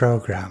this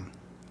program,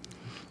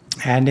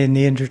 and in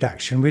the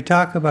introduction, we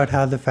talk about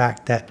how the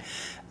fact that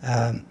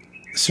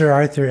Sir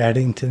Arthur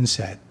Eddington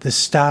said, the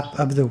stuff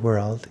of the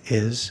world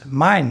is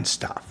mind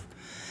stuff.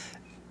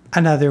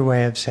 Another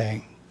way of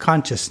saying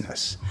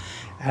consciousness.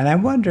 And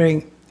I'm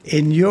wondering,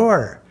 in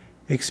your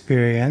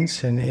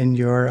experience and in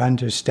your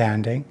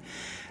understanding,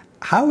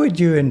 how would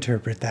you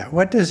interpret that?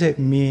 What does it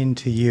mean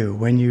to you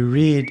when you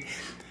read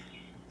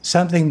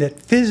something that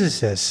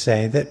physicists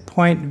say that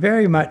point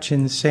very much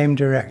in the same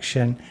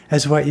direction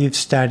as what you've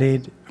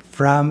studied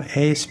from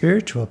a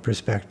spiritual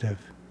perspective?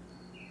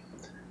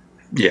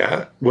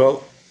 Yeah,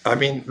 well, I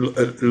mean,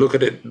 look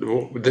at it,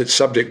 the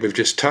subject we've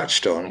just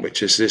touched on,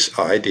 which is this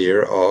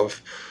idea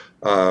of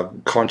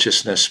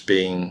consciousness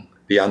being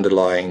the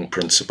underlying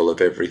principle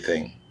of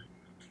everything.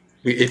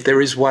 If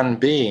there is one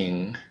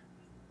being,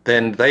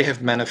 then they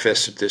have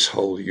manifested this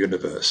whole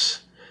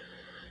universe.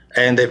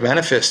 And they've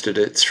manifested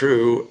it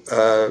through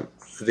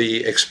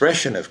the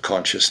expression of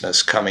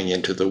consciousness coming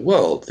into the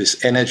world,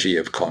 this energy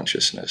of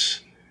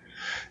consciousness.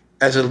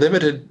 As a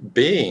limited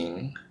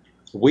being,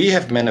 we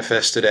have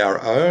manifested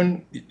our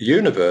own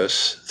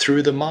universe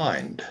through the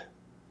mind.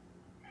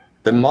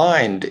 The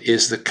mind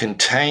is the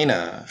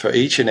container for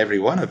each and every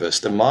one of us.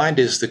 The mind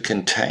is the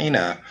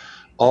container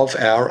of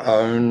our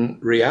own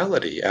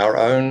reality, our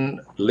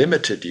own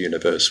limited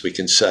universe, we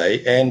can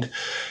say. And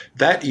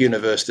that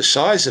universe, the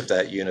size of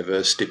that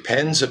universe,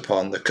 depends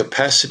upon the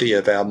capacity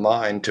of our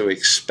mind to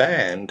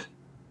expand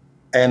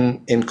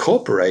and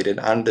incorporate and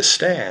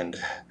understand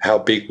how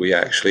big we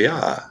actually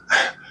are.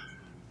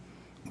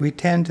 We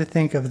tend to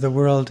think of the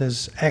world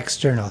as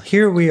external.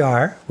 Here we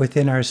are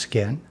within our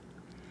skin.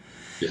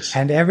 Yes.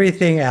 And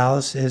everything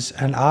else is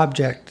an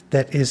object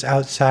that is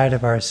outside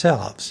of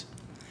ourselves.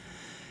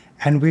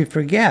 And we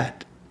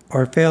forget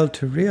or fail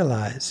to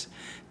realize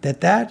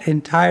that that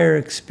entire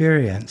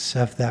experience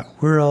of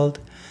that world,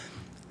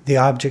 the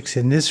objects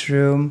in this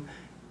room,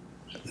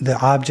 the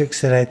objects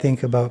that I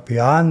think about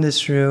beyond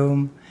this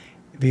room,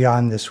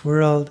 beyond this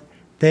world,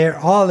 they're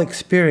all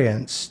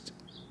experienced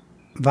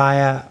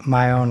via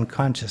my own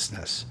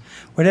consciousness.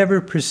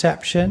 Whatever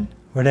perception,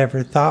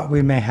 whatever thought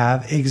we may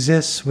have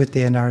exists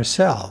within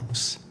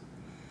ourselves.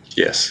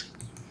 Yes.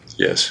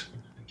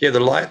 Yeah, the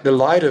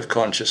light of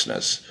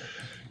consciousness.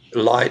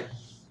 Light,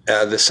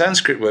 the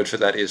Sanskrit word for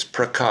that is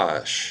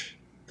prakash.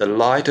 The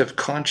light of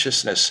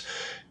consciousness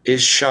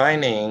is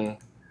shining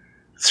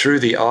through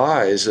the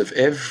eyes of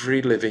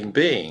every living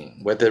being,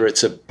 whether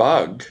it's a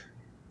bug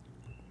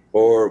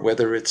or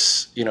whether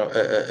it's,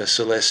 a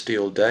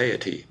celestial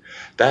deity.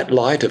 That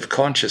light of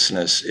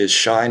consciousness is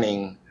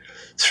shining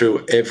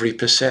through every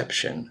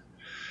perception.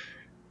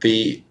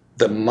 The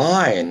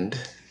mind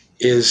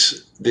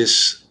is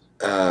this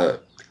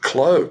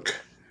cloak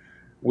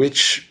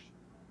which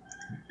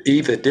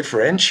either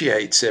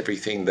differentiates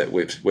everything that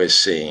we're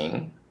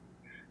seeing,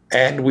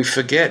 and we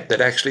forget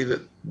that actually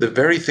the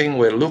very thing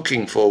we're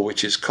looking for,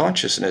 which is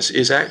consciousness,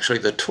 is actually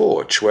the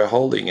torch we're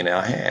holding in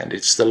our hand.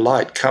 It's the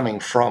light coming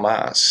from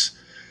us.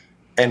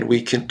 And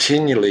we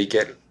continually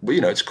get,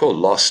 it's called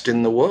lost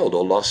in the world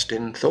or lost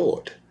in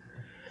thought.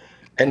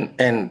 And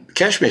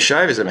Kashmir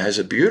Shaivism has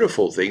a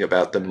beautiful thing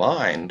about the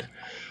mind,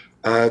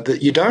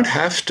 that you don't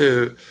have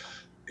to,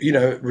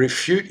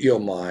 refute your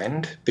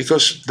mind,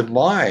 because the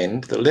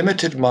mind, the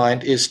limited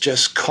mind, is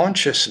just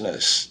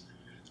consciousness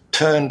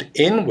turned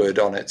inward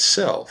on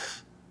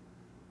itself.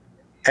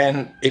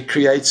 And it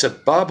creates a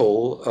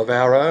bubble of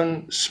our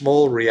own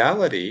small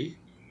reality.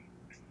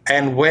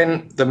 And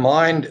when the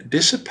mind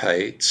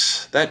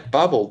dissipates, that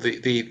bubble,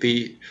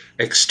 the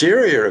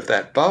exterior of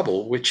that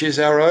bubble, which is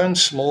our own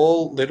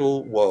small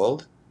little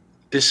world,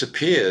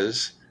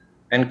 disappears,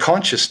 and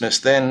consciousness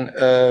then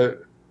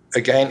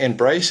again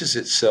embraces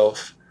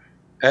itself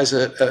as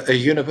a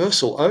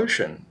universal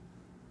ocean.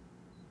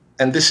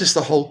 And this is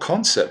the whole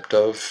concept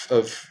of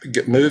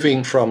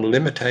moving from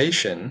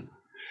limitation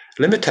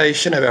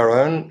of our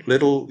own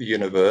little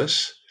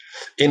universe,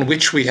 in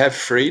which we have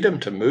freedom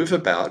to move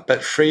about,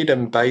 but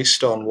freedom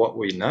based on what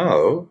we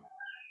know,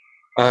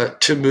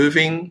 to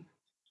moving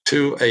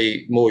to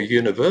a more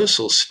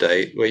universal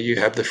state where you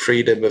have the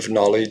freedom of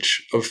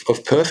knowledge,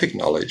 of perfect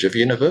knowledge, of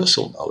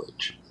universal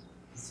knowledge.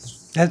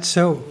 That's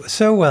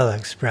so well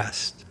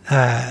expressed.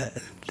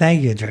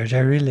 Thank you, George. I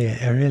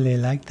really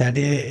like that.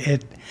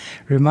 It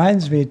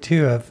reminds me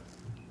too of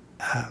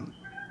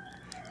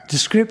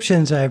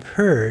descriptions I've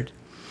heard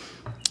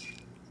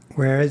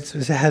where it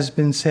has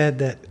been said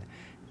that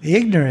the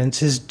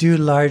ignorance is due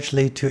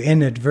largely to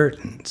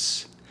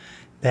inadvertence,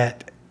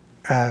 that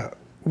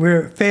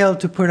we're failed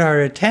to put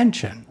our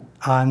attention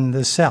on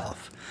the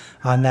self,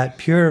 on that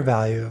pure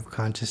value of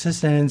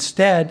consciousness and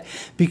instead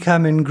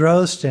become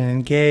engrossed and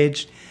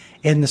engaged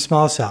in the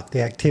small self,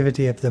 the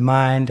activity of the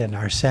mind and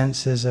our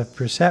senses of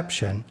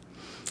perception.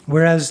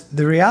 Whereas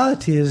the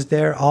reality is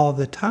there all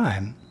the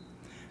time.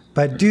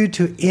 But due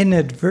to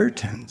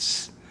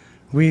inadvertence,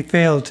 we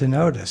fail to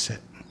notice it.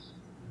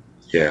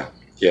 Yeah,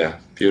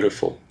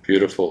 beautiful.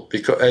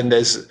 Because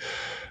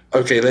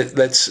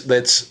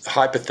let's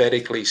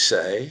hypothetically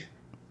say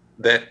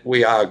that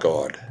we are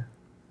God,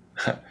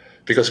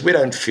 because we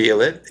don't feel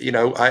it.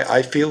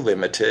 I feel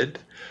limited.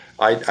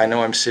 I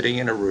know I'm sitting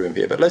in a room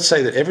here, but let's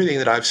say that everything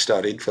that I've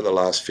studied for the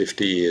last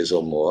 50 years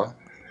or more,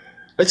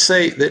 let's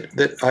say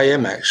that I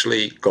am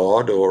actually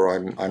God, or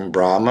I'm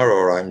Brahma,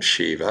 or I'm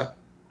Shiva.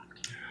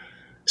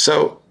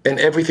 So, and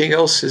everything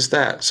else is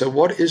that. So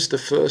what is the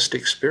first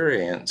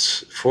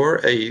experience for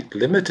a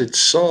limited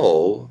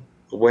soul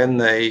when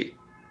they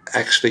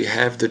actually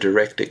have the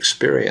direct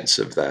experience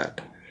of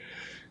that?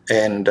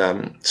 And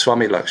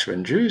Swami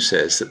Lakshmanju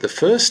says that the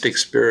first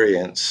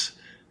experience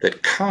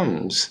that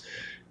comes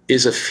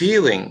is a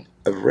feeling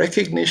of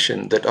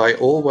recognition that I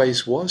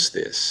always was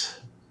this.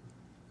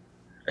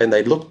 And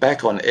they look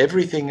back on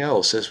everything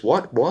else as,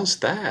 what was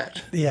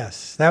that?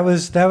 Yes, that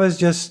was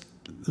just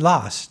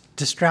lost,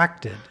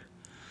 distracted.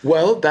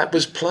 Well, that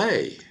was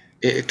play.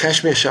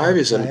 Kashmir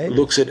Shaivism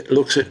looks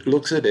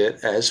at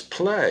it as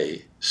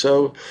play.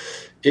 So,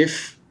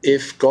 if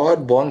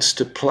God wants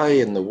to play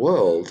in the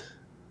world,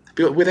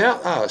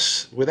 without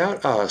us,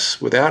 without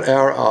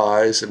our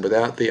eyes, and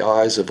without the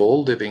eyes of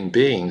all living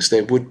beings,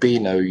 there would be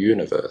no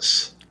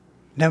universe.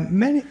 Now,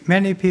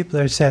 many people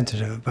are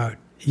sensitive about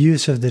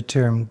use of the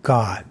term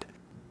God.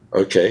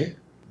 Okay.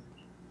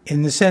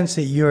 In the sense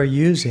that you're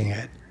using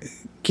it,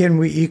 can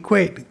we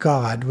equate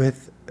God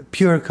with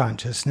pure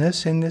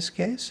consciousness in this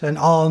case? An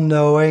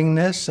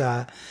all-knowingness?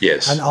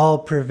 Yes. An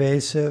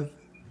all-pervasive,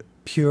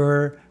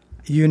 pure,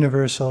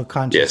 universal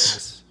consciousness?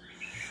 Yes.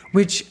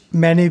 Which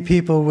many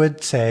people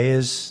would say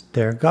is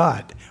their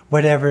God,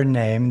 whatever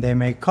name they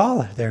may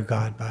call their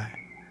God by.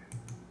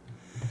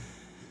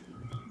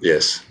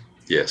 Yes.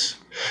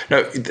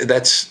 No,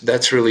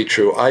 that's really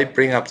true. I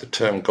bring up the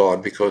term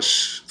God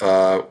because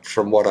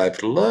from what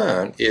I've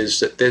learned is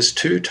that there's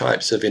two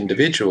types of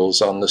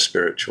individuals on the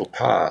spiritual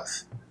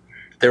path.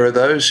 There are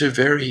those who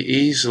very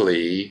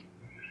easily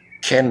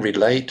can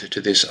relate to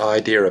this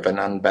idea of an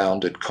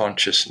unbounded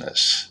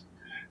consciousness,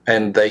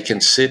 and they can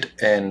sit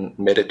and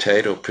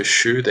meditate or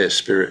pursue their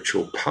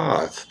spiritual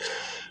path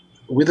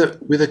with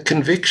a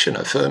conviction,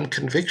 a firm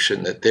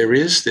conviction that there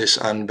is this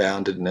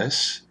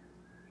unboundedness.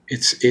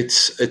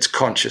 It's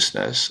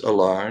consciousness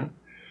alone,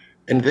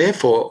 and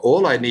therefore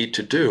all I need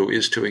to do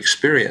is to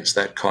experience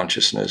that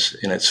consciousness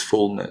in its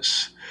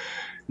fullness.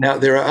 Now,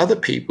 there are other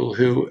people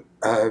who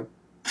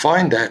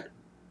find that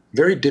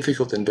very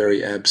difficult and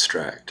very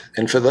abstract.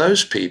 And for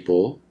those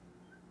people,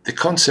 the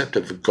concept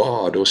of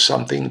God or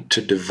something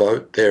to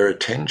devote their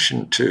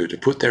attention to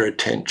put their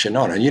attention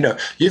on. And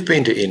you've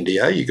been to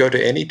India. You go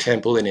to any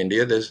temple in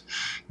India.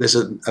 There's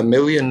a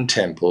million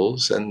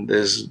temples, and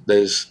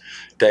there's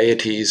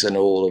deities and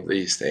all of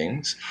these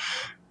things.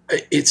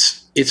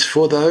 It's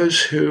for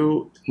those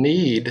who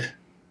need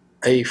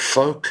a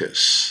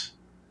focus.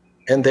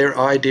 And their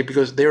idea,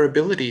 because their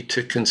ability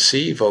to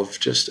conceive of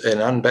just an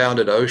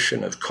unbounded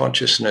ocean of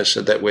consciousness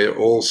that we're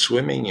all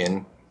swimming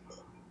in,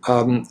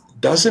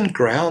 doesn't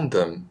ground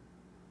them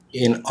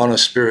on a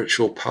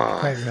spiritual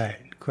path.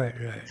 Quite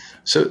right.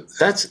 So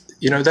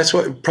that's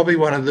what probably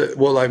one of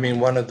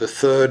the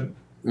third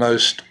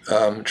most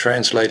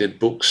translated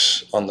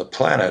books on the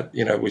planet,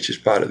 which is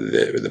part of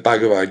the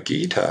Bhagavad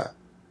Gita,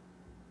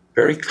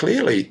 very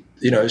clearly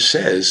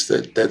says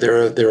that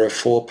there are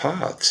four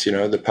paths,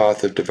 the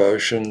path of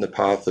devotion, the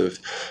path of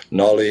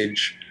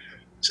knowledge,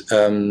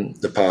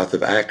 the path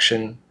of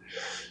action.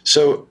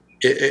 So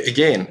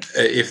again,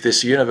 if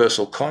this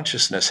universal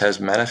consciousness has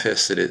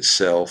manifested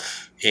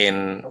itself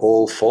in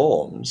all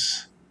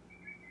forms,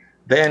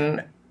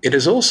 then it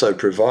has also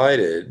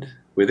provided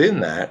within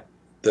that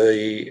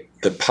the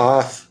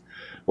path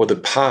or the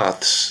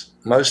paths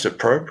most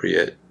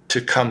appropriate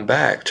to come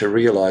back to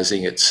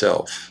realizing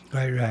itself.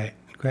 Quite right.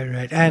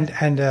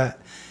 And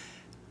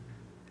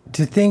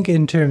to think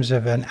in terms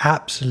of an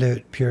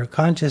absolute pure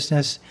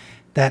consciousness,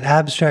 that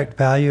abstract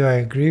value, I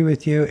agree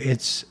with you,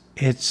 it's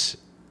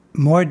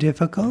more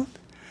difficult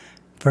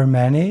for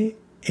many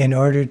in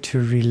order to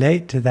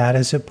relate to that,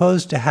 as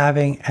opposed to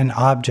having an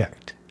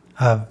object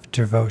of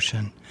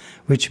devotion,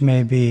 which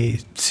may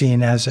be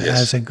seen as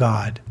a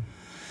god,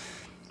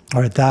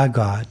 or the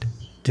god,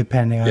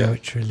 depending on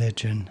which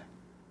religion.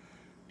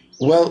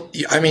 Well,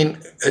 I mean,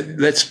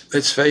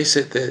 let's face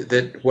it,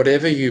 that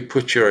whatever you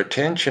put your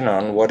attention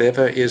on,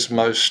 whatever is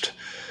most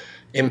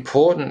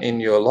important in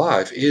your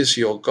life is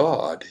your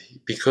God,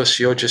 because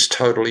you're just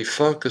totally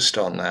focused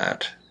on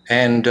that.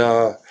 And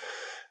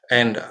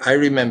I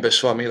remember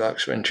Swami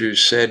Lakshmanju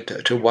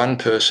said to one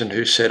person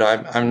who said,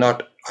 I'm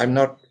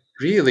not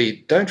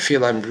really, don't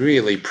feel I'm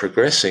really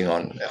progressing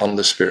on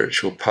the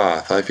spiritual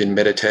path. I've been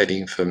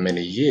meditating for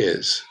many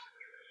years.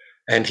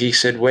 And he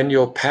said, when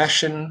your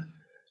passion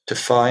to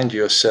find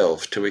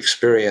yourself, to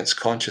experience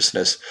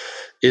consciousness,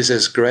 is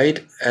as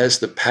great as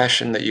the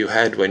passion that you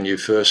had when you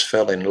first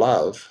fell in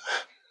love,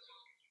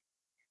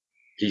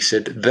 he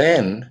said,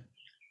 then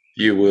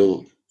you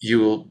will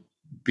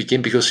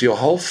begin, because your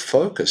whole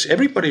focus,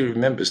 everybody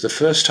remembers the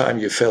first time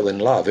you fell in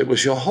love, it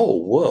was your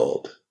whole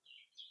world.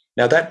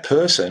 Now that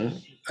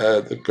person,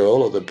 the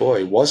girl or the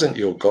boy, wasn't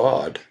your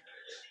God,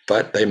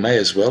 but they may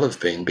as well have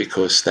been,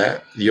 because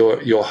that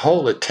your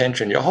whole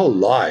attention, your whole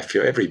life,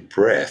 your every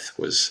breath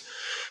was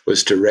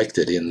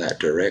directed in that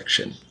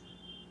direction.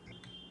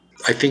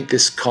 I think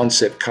this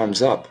concept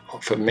comes up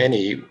for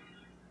many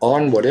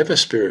on whatever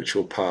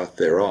spiritual path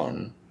they're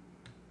on.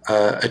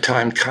 A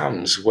time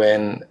comes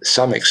when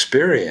some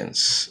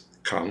experience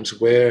comes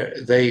where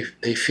they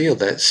feel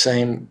that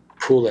same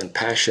pull and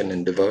passion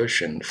and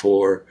devotion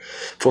for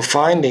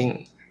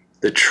finding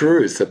the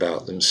truth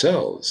about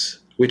themselves,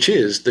 which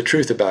is the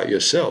truth about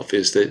yourself,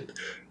 is that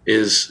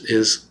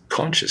is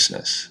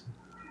consciousness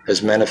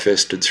has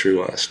manifested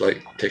through us,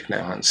 like Thich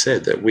Nhat Hanh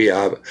said, that we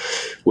are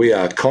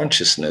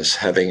consciousness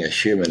having a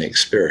human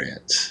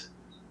experience.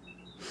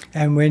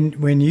 And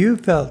when you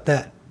felt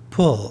that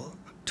pull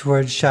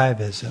towards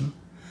Shaivism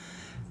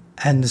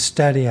and the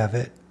study of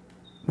it,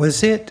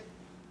 was it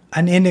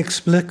an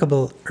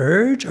inexplicable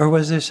urge, or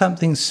was there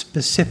something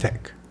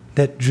specific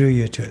that drew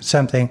you to it,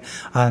 something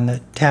on the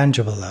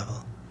tangible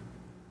level?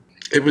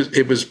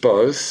 It was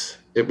both.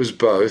 It was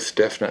both,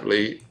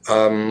 definitely.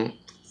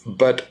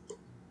 But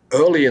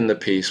early in the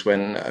piece,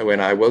 when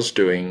I was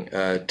doing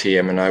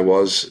TM and I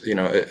was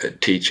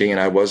teaching and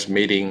I was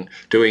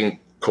doing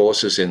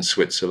courses in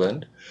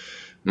Switzerland,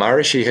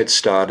 Maharishi had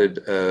started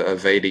a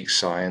Vedic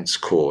science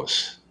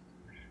course.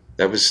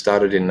 That was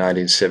started in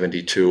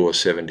 1972 or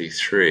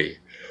 73.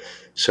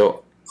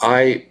 So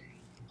I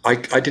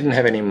didn't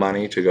have any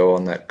money to go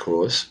on that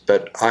course,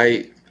 but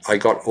I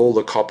got all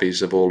the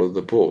copies of all of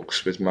the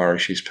books with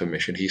Maharishi's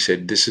permission. He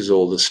said, this is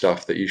all the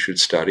stuff that you should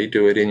study.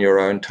 Do it in your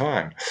own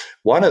time.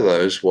 One of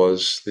those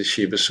was the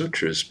Shiva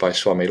Sutras by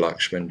Swami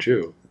Lakshman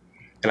Ju.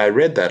 And I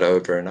read that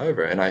over and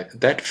over. And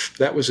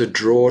that was a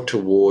draw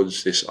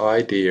towards this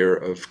idea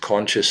of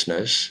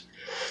consciousness,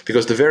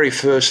 because the very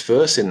first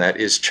verse in that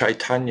is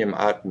Chaitanyam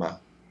Atma.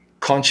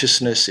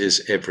 Consciousness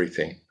is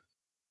everything.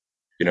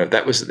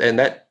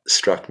 That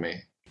struck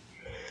me.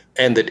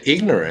 And that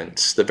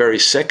ignorance, the very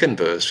second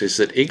verse, is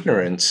that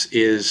ignorance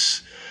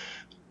is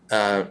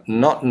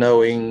not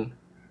knowing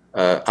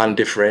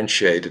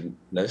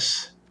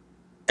undifferentiatedness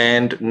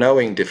and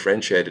knowing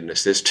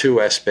differentiatedness. There's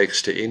two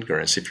aspects to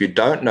ignorance. If you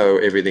don't know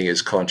everything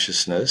is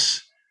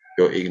consciousness,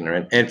 you're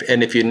ignorant.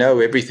 And if you know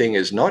everything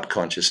is not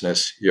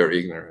consciousness, you're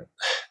ignorant.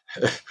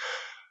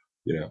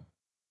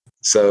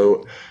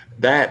 So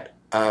that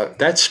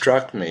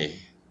struck me.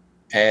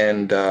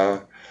 And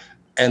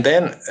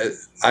then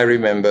I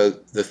remember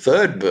the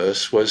third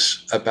verse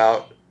was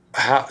about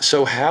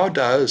how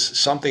does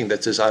something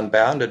that's as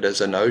unbounded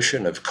as an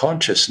ocean of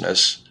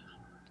consciousness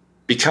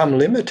become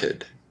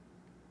limited?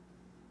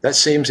 That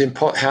seems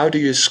impossible. How do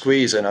you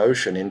squeeze an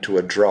ocean into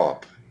a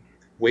drop?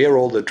 Where are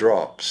all the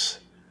drops?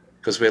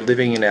 Because we're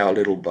living in our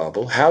little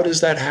bubble. How does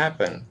that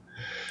happen?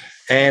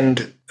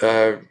 And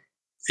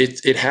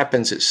it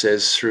happens, it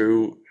says,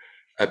 through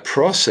a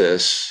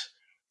process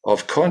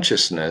of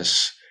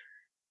consciousness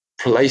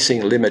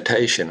placing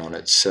limitation on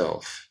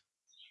itself.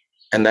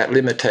 And that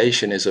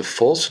limitation is a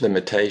false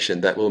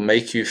limitation that will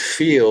make you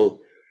feel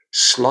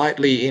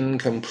slightly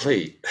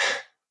incomplete,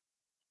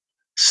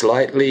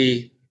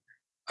 slightly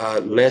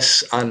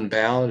less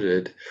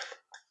unbounded.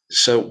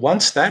 So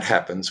once that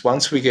happens,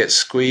 once we get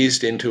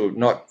squeezed into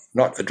not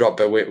a drop,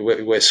 but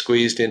we're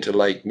squeezed into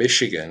Lake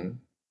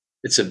Michigan,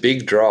 it's a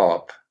big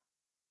drop,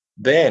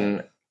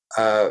 then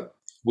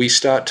we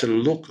start to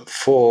look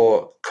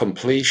for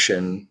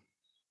completion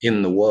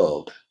in the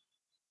world.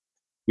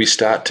 We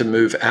start to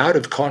move out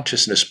of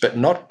consciousness, but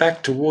not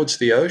back towards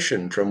the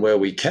ocean from where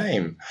we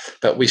came,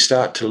 but we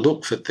start to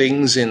look for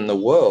things in the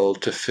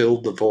world to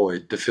fill the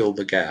void, to fill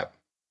the gap.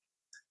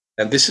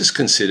 And this is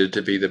considered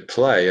to be the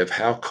play of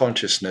how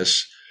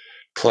consciousness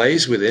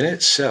plays within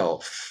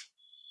itself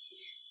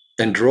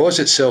and draws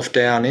itself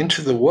down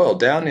into the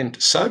world,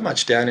 so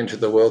much down into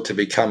the world to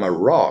become a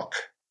rock.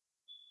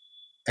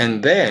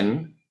 And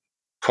then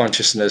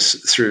consciousness,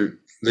 through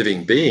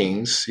living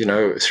beings,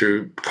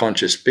 through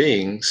conscious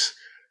beings,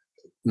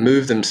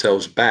 move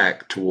themselves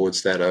back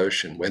towards that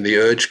ocean. When the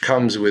urge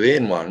comes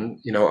within one,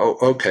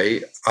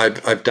 okay,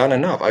 I've done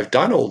enough. I've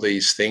done all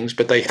these things,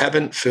 but they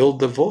haven't filled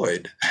the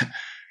void.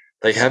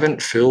 They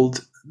haven't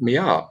filled me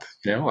up.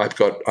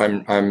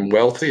 I'm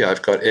wealthy.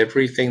 I've got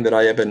everything that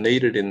I ever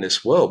needed in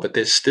this world, but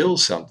there's still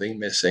something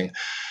missing.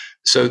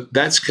 So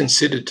that's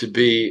considered to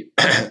be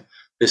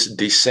this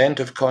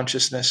descent of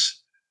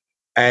consciousness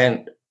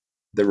and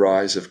the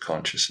rise of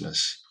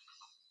consciousness.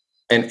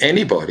 And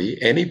anybody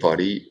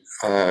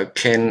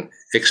can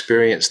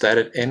experience that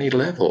at any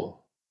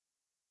level.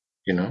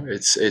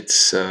 It's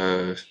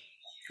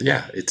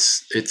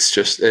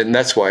just, and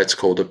that's why it's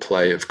called a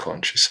play of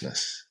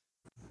consciousness.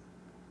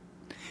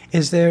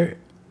 Is there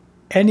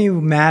any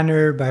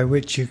manner by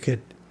which you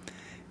could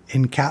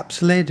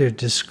encapsulate or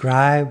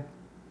describe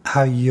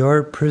how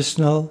your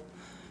personal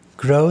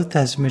growth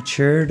has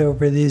matured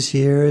over these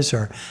years,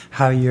 or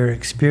how your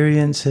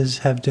experiences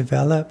have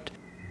developed?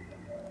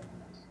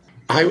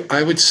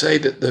 I would say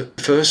that the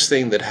first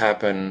thing that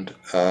happened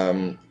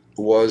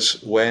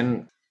was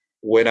when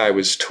I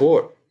was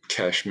taught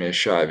Kashmir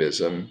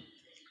Shaivism,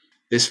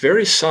 this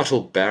very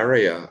subtle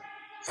barrier,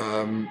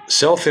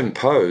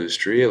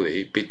 self-imposed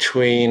really,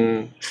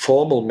 between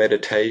formal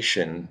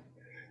meditation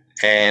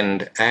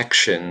and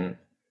action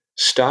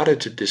started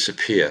to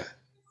disappear.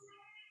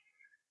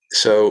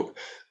 So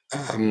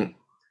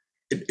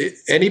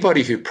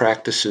anybody who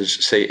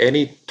practices, say,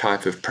 any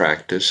type of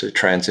practice, a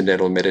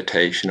transcendental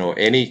meditation, or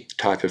any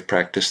type of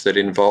practice that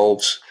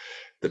involves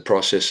the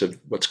process of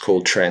what's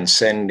called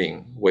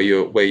transcending, where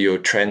you're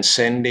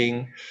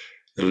transcending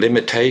the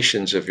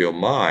limitations of your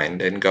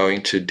mind and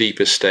going to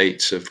deeper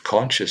states of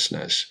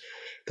consciousness,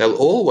 they'll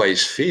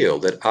always feel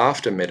that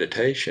after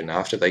meditation,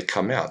 after they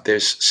come out,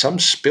 there's some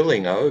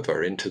spilling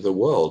over into the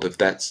world of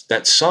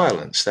that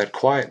silence, that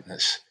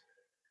quietness.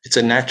 It's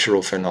a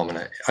natural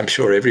phenomenon. I'm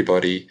sure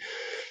everybody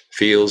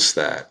feels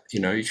that.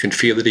 You can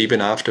feel it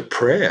even after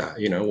prayer.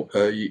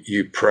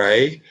 You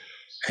pray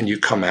and you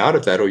come out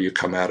of that, or you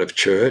come out of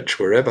church,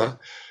 wherever,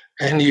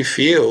 and you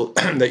feel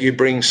that you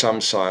bring some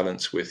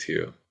silence with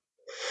you.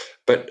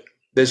 But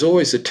there's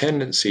always a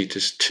tendency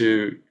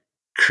to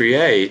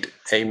create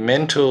a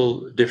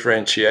mental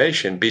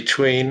differentiation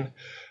between,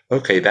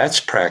 okay, that's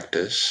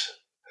practice,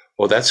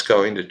 or that's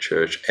going to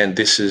church, and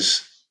this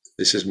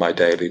is my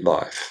daily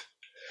life.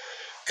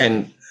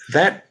 And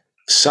that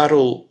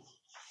subtle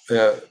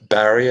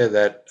barrier,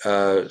 that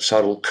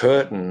subtle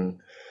curtain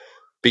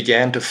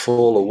began to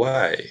fall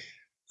away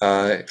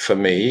for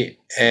me.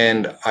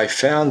 And I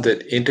found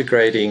that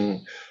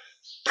integrating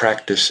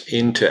practice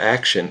into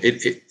action,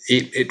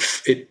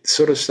 it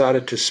sort of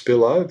started to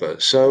spill over.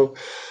 So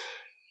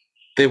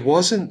there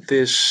wasn't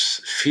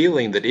this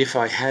feeling that if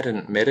I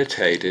hadn't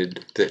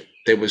meditated, that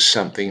there was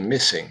something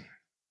missing.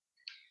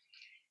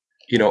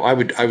 I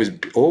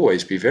would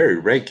always be very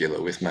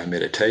regular with my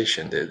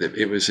meditation.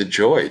 It was a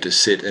joy to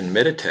sit and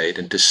meditate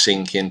and to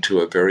sink into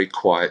a very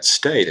quiet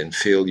state and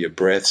feel your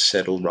breath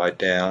settle right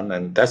down.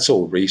 And that's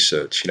all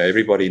research.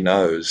 Everybody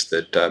knows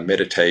that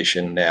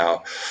meditation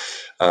now,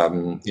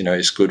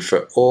 is good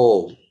for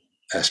all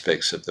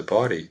aspects of the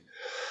body.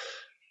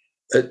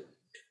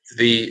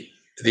 The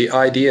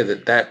idea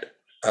that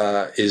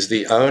is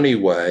the only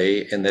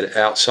way, and that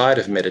outside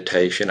of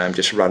meditation, I'm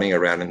just running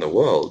around in the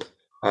world,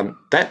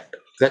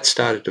 that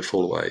started to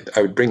fall away.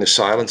 I would bring the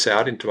silence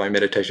out into my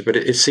meditation, but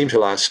it seemed to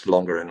last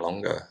longer and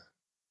longer.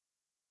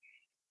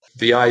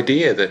 The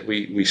idea that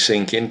we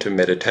sink into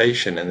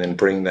meditation and then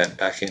bring that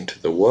back into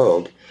the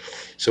world.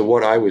 So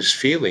what I was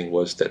feeling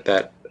was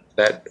that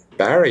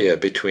barrier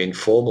between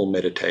formal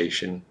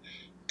meditation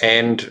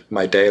and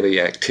my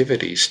daily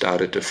activities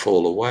started to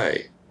fall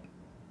away.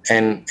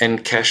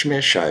 And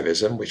Kashmir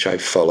Shaivism, which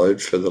I've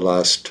followed for the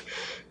last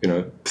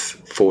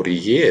 40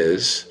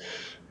 years,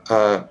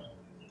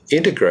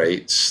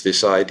 integrates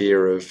this idea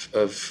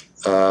of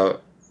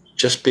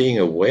just being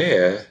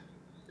aware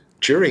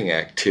during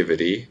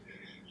activity,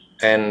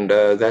 and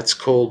that's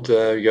called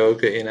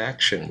yoga in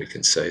action, we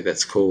can say.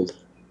 That's called.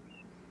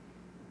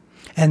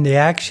 And the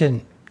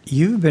action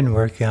you've been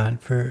working on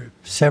for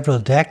several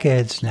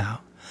decades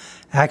now,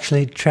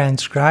 actually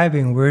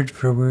transcribing word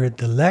for word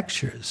the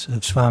lectures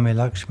of Swami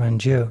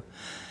Lakshmanju,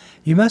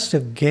 you must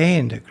have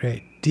gained a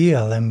great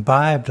deal,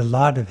 imbibed a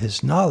lot of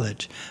his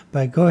knowledge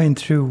by going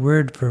through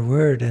word for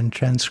word and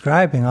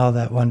transcribing all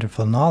that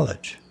wonderful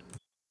knowledge.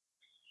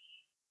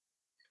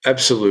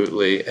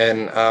 Absolutely.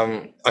 And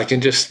I can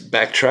just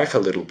backtrack a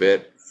little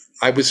bit.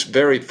 I was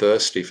very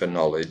thirsty for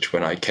knowledge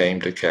when I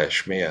came to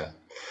Kashmir,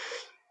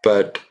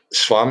 but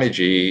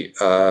Swamiji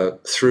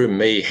threw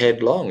me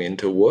headlong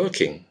into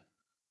working,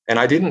 and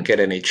I didn't get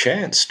any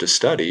chance to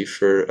study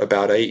for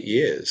about 8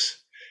 years.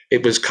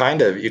 It was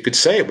you could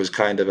say it was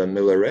kind of a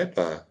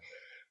Milarepa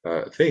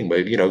thing,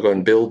 where, go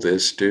and build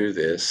this, do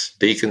this,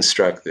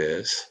 deconstruct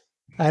this.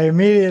 I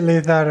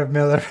immediately thought of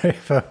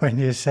Milarepa when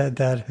you said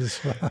that as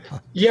well.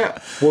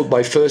 Yeah. Well,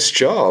 my first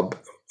job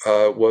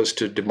was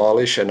to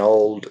demolish an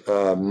old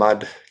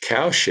mud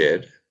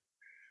cowshed.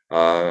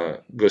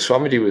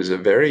 Goswamiji was a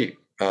very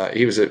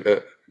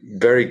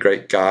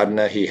great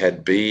gardener. He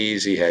had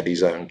bees, he had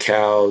his own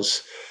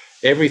cows.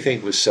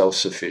 Everything was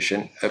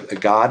self-sufficient, a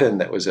garden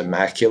that was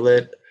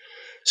immaculate.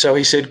 So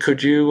he said,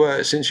 could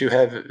you, since you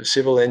have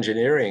civil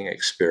engineering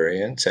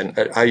experience, and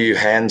are you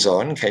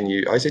hands-on?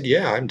 I said,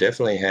 yeah, I'm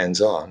definitely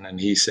hands-on. And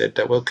he said,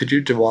 well, could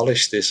you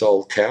demolish this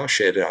old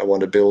cowshed? I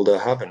want to build a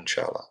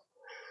Havanshala.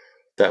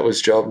 That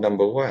was job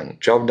number one.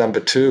 Job number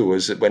two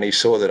was that when he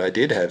saw that I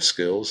did have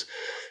skills,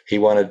 he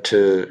wanted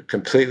to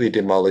completely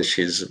demolish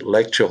his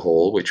lecture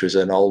hall, which was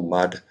an old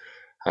mud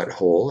hut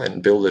hall,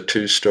 and build a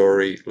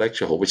 2-story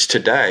lecture hall, which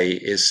today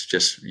is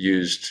just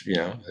used,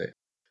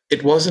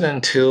 It wasn't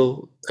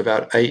until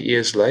about 8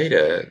 years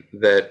later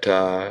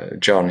that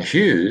John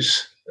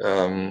Hughes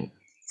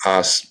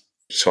asked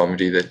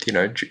Swamiji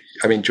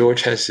that,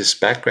 George has this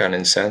background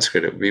in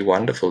Sanskrit. It would be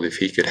wonderful if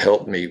he could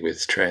help me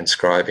with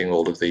transcribing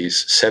all of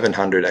these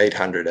 700,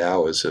 800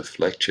 hours of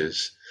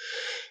lectures.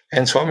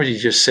 And Swamiji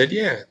just said,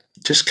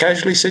 just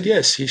casually said,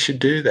 yes, he should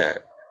do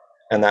that.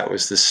 And that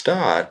was the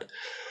start.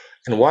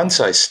 And once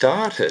I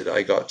started,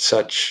 I got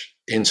such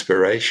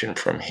inspiration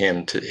from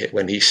him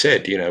when he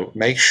said,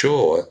 make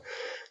sure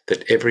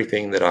that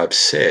everything that I've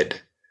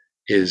said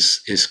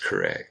is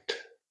correct.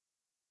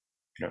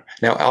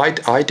 Now,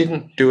 I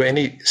didn't do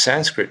any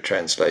Sanskrit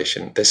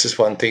translation. This is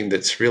one thing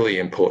that's really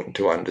important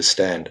to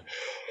understand.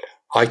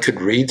 I could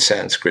read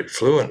Sanskrit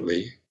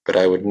fluently, but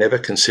I would never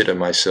consider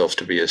myself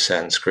to be a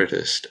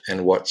Sanskritist.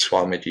 And what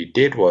Swamiji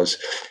did was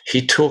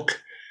he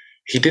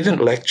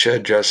didn't lecture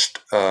just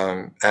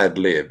ad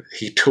lib.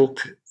 He took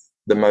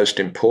the most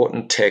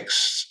important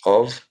texts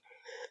of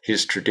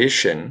his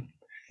tradition,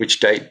 which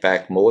date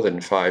back more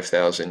than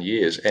 5,000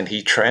 years, and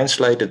he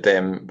translated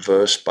them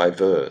verse by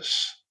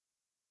verse.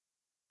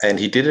 And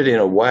he did it in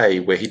a way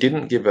where he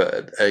didn't give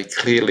a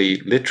clearly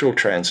literal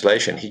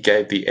translation. He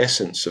gave the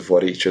essence of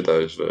what each of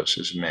those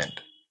verses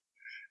meant.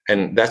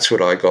 And that's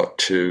what I got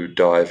to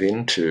dive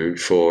into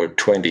for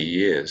 20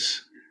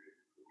 years,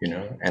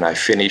 and I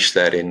finished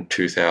that in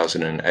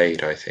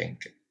 2008, I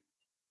think.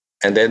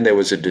 And then there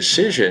was a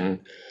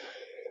decision.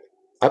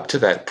 Up to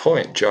that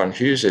point, John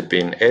Hughes had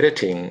been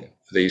editing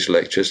these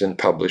lectures and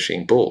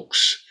publishing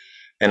books.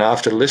 And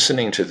after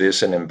listening to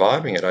this and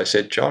imbibing it, I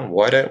said, John,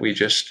 why don't we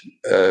just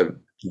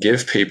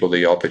give people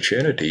the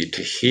opportunity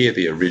to hear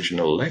the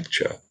original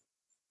lecture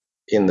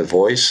in the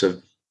voice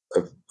of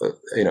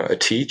a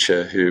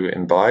teacher who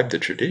imbibed the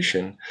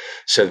tradition?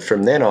 So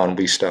from then on,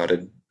 we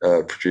started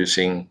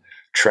producing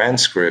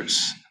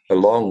transcripts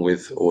along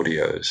with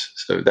audios.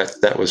 So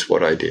that was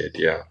what I did,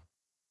 yeah.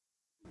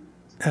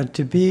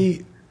 To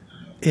be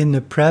in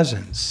the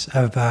presence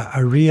of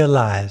a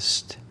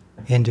realized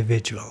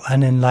individual,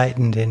 an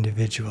enlightened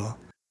individual,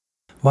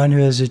 one who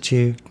has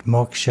achieved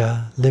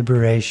moksha,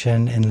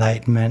 liberation,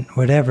 enlightenment,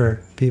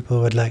 whatever people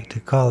would like to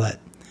call it,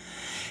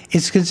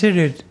 it's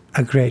considered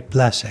a great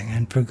blessing,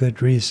 and for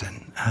good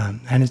reason.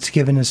 And it's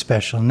given a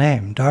special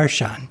name,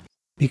 darshan,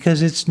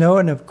 because it's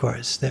known, of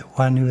course, that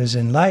one who is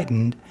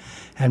enlightened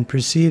and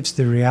perceives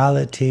the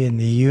reality and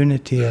the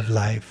unity of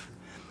life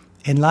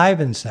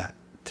enlivens that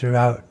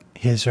throughout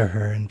his or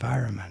her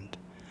environment.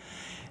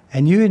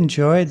 And you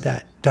enjoyed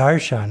that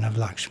darshan of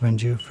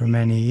Lakshmanju for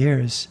many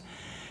years.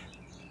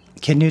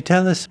 Can you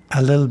tell us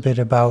a little bit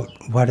about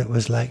what it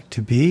was like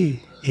to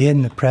be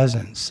in the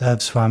presence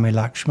of Swami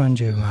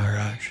Lakshmanju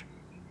Maharaj?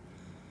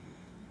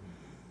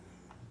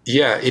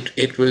 Yeah,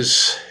 it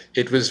was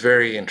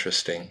very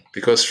interesting,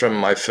 because from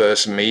my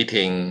first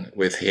meeting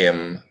with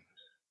him,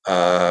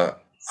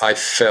 I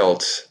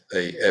felt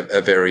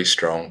a very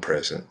strong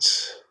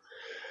presence.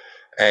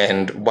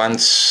 And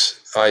once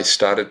I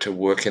started to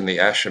work in the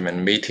ashram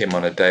and meet him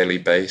on a daily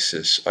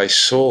basis, I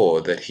saw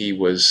that he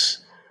was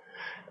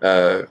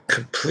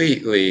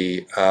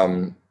completely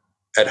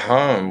at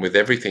home with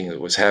everything that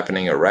was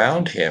happening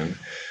around him.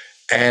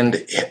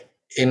 And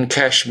in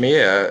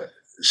Kashmir,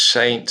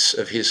 saints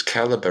of his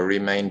caliber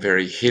remain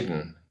very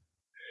hidden.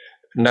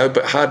 No,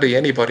 but hardly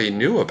anybody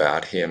knew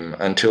about him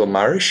until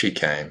Maharishi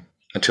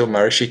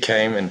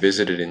came and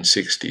visited in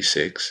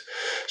 66.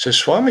 So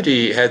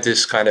Swamiji had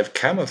this kind of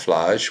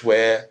camouflage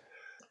where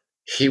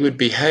he would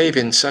behave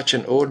in such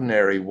an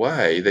ordinary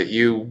way that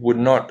you would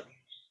not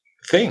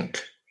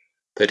think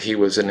that he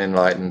was an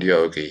enlightened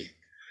yogi.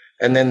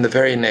 And then the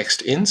very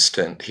next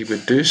instant, he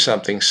would do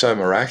something so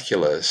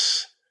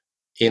miraculous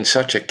in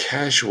such a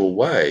casual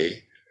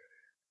way,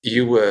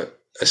 you were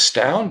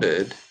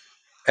astounded.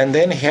 And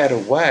then he had a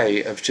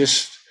way of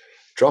just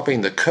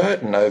dropping the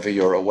curtain over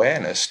your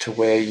awareness to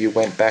where you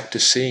went back to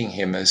seeing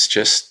him as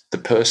just the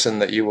person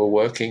that you were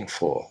working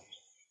for.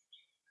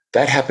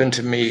 That happened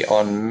to me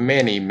on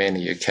many,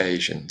 many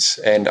occasions.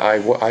 And I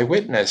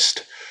witnessed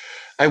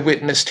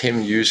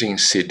him using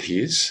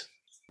siddhis.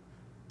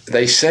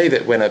 They say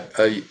that when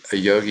a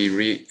yogi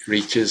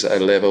reaches a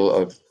level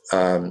of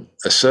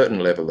a certain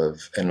level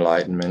of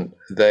enlightenment,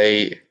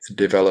 they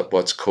develop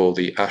what's called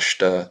the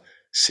ashta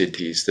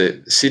siddhis.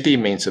 The siddhi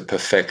means a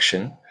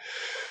perfection.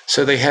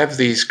 So they have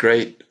these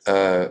great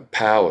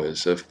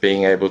powers of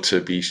being able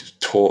to be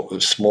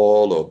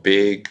small or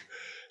big,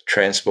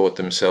 transport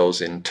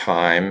themselves in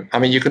time. I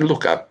mean, you can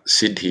look up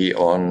siddhi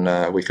on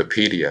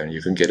Wikipedia and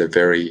you can get a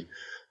very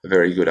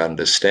good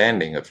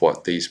understanding of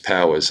what these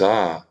powers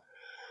are.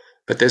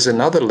 But there's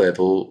another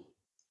level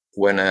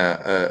when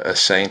a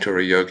saint or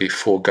a yogi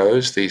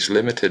foregoes these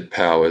limited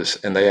powers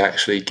and they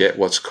actually get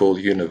what's called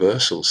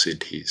universal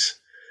siddhis,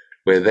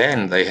 where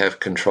then they have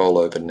control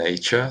over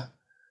nature,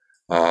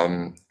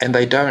 and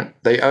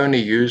they only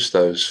use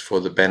those for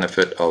the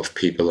benefit of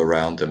people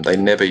around them. They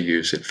never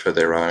use it for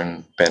their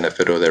own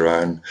benefit or their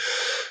own,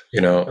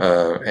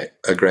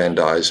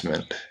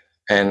 aggrandizement.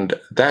 And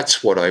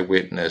that's what I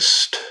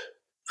witnessed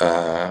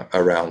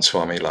around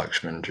Swami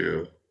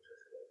Lakshmanju.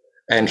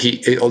 And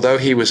although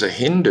he was a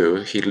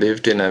Hindu, he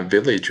lived in a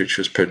village which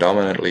was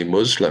predominantly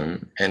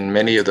Muslim, and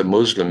many of the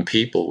Muslim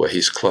people were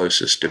his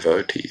closest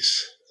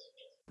devotees.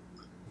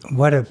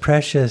 What a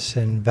precious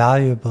and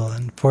valuable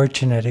and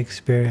fortunate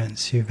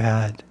experience you've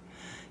had.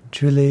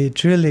 Truly,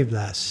 truly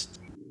blessed.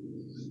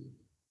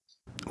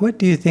 What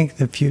do you think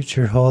the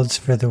future holds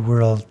for the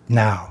world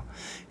now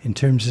in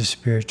terms of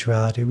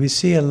spirituality? We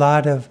see a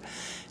lot of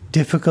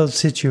difficult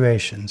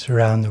situations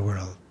around the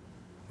world.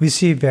 We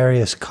see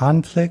various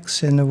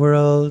conflicts in the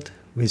world.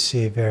 We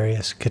see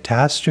various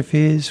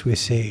catastrophes. We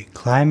see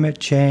climate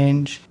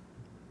change.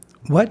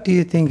 What do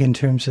you think in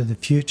terms of the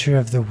future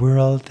of the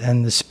world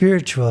and the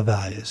spiritual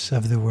values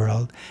of the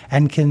world?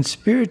 And can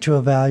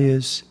spiritual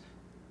values,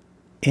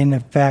 in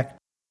effect,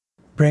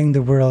 bring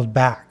the world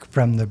back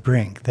from the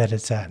brink that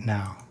it's at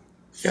now?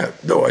 Yeah,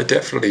 no, I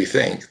definitely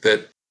think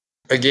that,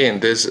 again,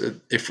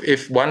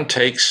 if one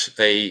takes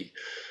a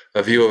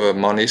view of a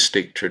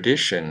monistic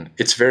tradition,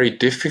 it's very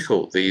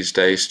difficult these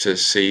days to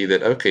see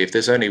that, okay, if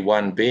there's only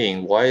one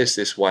being, why is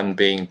this one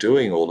being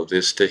doing all of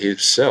this to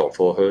himself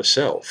or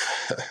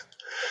herself?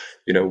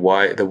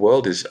 Why the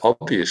world is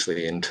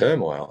obviously in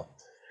turmoil.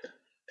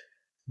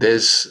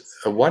 There's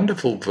a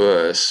wonderful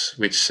verse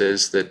which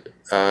says that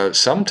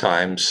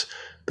sometimes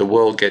the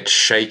world gets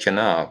shaken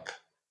up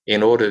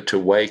in order to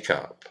wake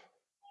up.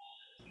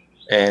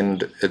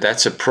 And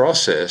that's a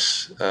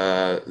process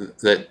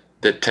that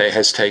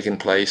has taken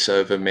place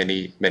over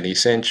many, many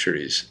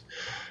centuries.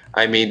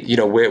 I mean,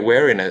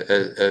 we're in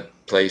a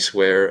place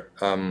where,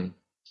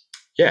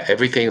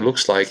 everything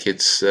looks like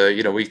it's,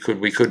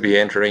 we could be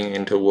entering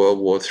into World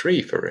War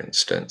III, for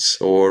instance,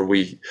 or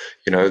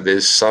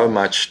there's so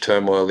much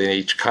turmoil in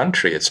each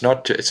country. It's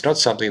not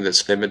something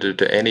that's limited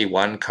to any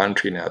one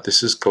country now.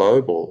 This is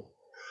global,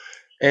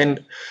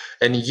 and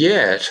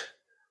yet,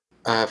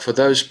 for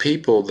those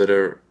people that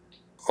are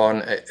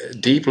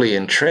deeply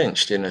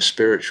entrenched in a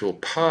spiritual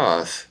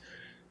path,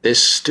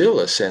 there's still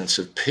a sense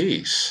of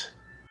peace.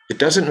 It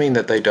doesn't mean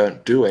that they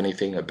don't do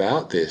anything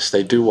about this.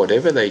 They do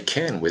whatever they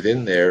can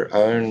within their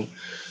own,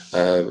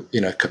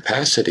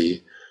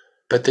 capacity,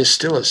 but there's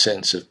still a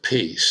sense of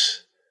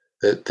peace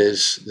that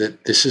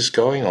this is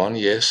going on.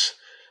 Yes,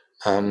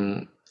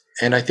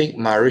 and I think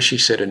Maharishi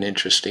said an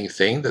interesting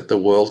thing, that the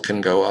world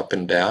can go up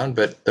and down,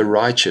 but the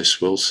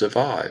righteous will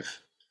survive.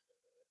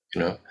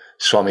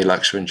 Swami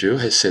Lakshmanju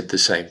has said the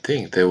same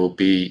thing. There will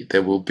be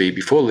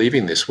before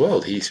leaving this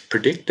world, he's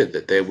predicted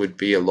that there would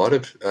be a lot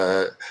of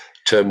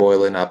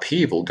turmoil and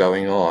upheaval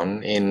going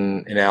on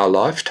in our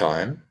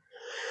lifetime.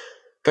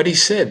 But he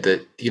said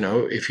that,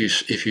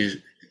 if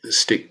you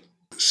stick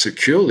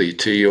securely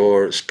to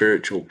your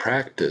spiritual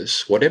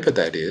practice, whatever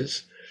that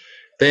is,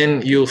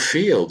 then you'll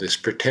feel this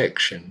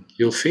protection.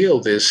 You'll feel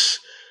this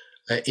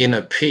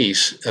inner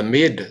peace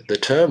amid the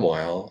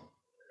turmoil.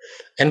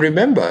 And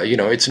remember,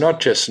 it's not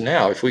just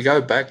now. If we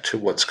go back to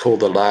what's called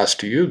the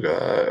last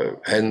yuga,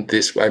 and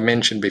this I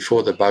mentioned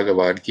before, the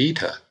Bhagavad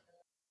Gita,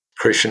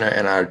 Krishna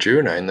and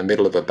Arjuna in the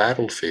middle of a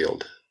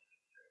battlefield,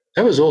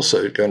 that was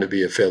also going to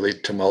be a fairly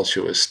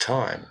tumultuous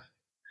time.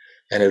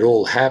 And it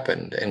all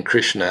happened. And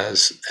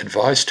Krishna's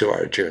advice to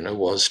Arjuna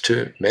was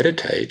to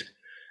meditate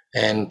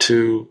and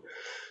to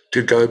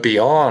go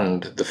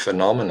beyond the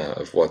phenomena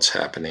of what's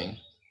happening.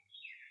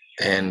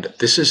 And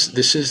this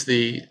is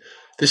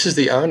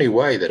the only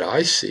way that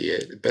I see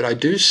it. But I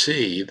do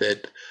see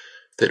that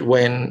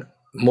when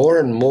more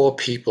and more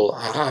people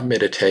are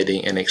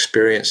meditating and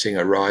experiencing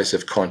a rise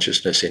of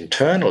consciousness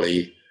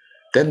internally,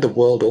 then the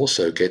world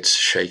also gets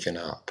shaken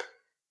up.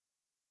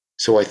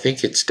 So I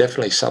think it's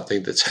definitely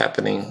something that's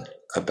happening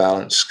a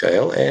balanced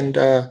scale, and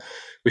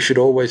we should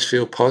always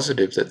feel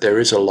positive that there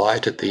is a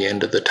light at the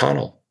end of the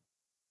tunnel.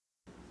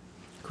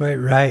 Quite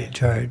right,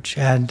 George.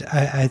 And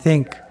I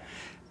think,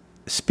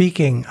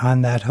 speaking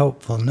on that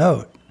hopeful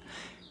note,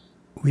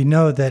 we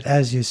know that,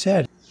 as you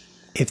said,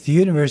 if the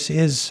universe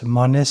is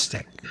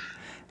monistic,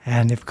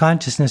 and if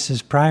consciousness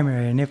is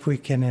primary, and if we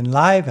can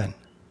enliven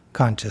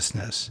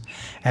consciousness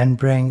and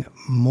bring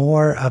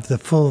more of the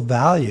full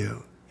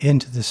value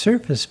into the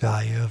surface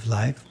value of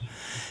life,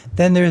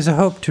 then there is a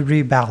hope to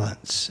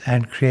rebalance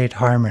and create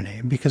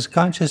harmony, because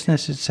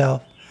consciousness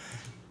itself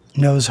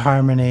knows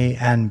harmony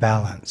and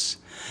balance.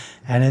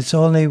 And it's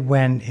only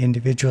when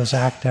individuals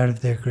act out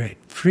of their great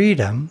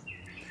freedom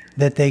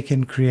that they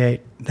can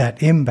create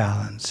that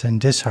imbalance and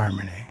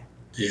disharmony.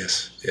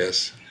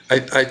 Yes.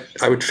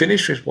 I would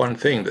finish with one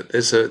thing, that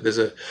there's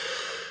a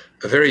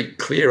very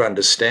clear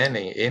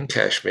understanding in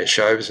Kashmir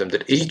Shaivism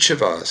that each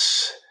of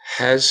us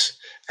has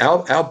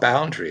our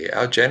boundary,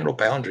 our general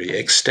boundary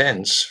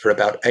extends for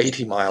about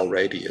 80-mile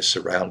radius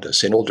around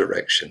us in all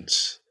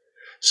directions.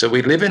 So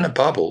we live in a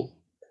bubble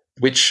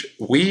which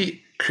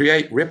we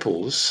create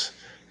ripples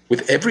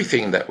with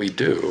everything that we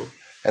do,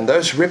 and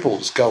those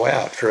ripples go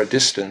out for a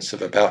distance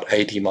of about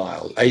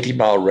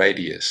 80-mile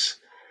radius.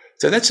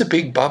 So that's a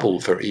big bubble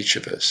for each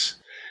of us.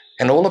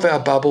 And all of our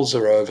bubbles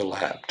are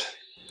overlapped.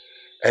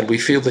 And we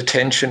feel the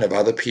tension of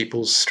other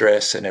people's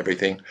stress and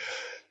everything.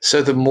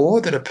 So the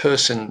more that a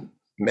person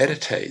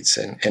meditates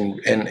and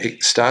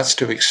it starts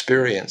to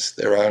experience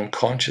their own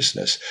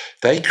consciousness,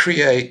 they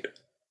create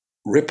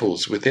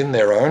ripples within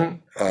their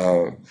own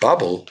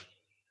bubble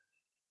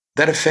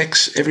that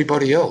affects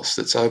everybody else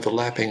that's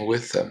overlapping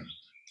with them.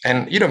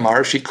 And,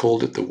 Maharishi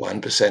called it the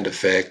 1%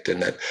 effect,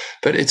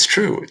 but it's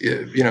true.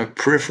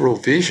 Peripheral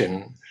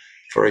vision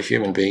for a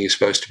human being is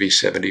supposed to be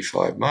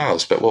 75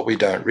 miles. But what we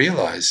don't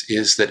realize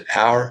is that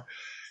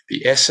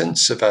the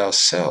essence of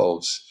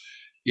ourselves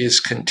is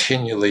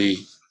continually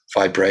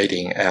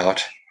vibrating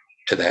out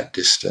to that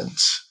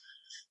distance.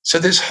 So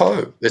there's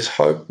hope. There's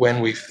hope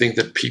when we think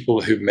that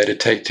people who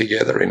meditate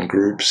together in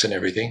groups and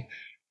everything,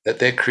 that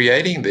they're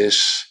creating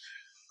this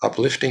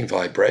uplifting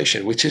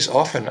vibration, which is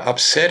often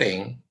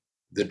upsetting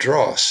the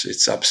dross.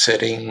 It's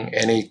upsetting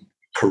any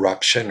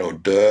corruption or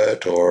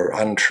dirt or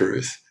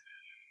untruth.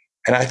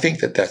 And I think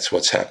that that's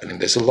what's happening.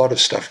 There's a lot of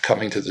stuff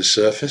coming to the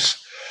surface.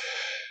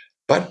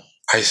 But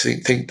I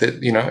think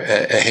that,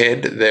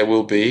 ahead there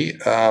will be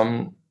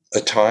a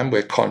time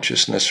where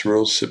consciousness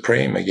rules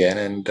supreme again,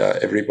 and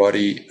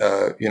everybody,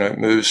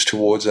 moves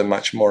towards a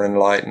much more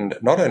enlightened,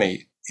 not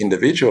only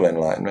individual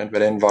enlightenment,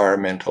 but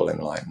environmental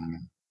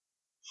enlightenment.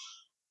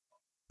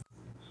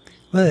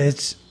 Well,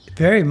 it's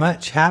very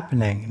much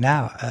happening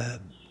now.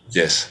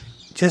 Yes.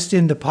 Just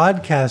in the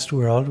podcast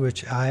world,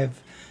 which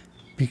I've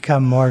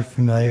become more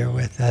familiar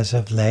with as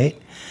of late,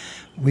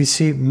 we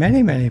see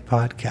many, many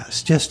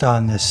podcasts just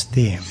on this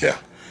theme. Yeah.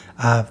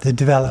 The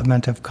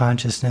development of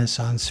consciousness,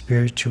 on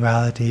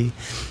spirituality.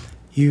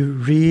 You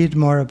read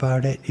more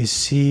about it, you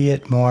see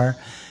it more.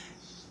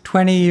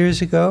 20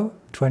 years ago,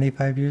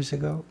 25 years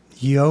ago,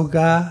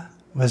 yoga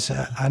was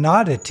an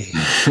oddity.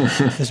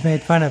 It was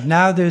made fun of.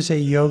 Now there's a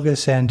yoga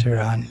center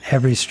on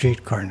every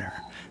street corner.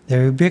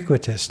 They're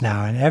ubiquitous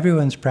now, and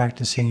everyone's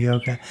practicing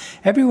yoga.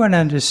 Everyone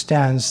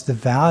understands the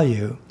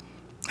value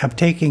of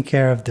taking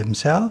care of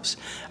themselves,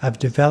 of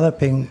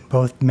developing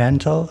both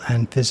mental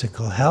and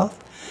physical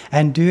health,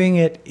 and doing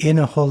it in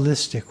a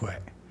holistic way.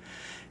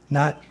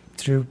 Not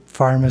through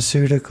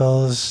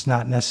pharmaceuticals,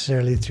 not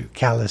necessarily through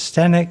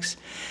calisthenics,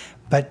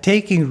 but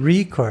taking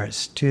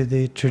recourse to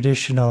the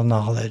traditional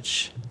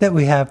knowledge that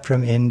we have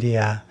from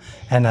India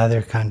and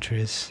other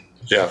countries.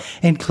 Yeah.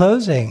 In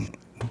closing,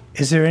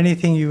 is there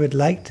anything you would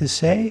like to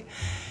say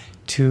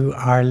to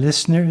our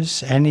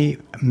listeners? Any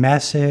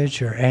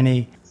message or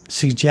any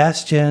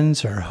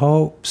suggestions or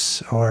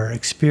hopes or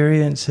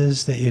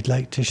experiences that you'd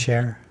like to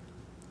share?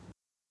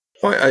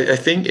 Well, I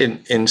think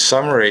in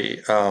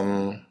summary,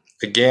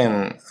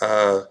 again,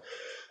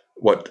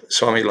 what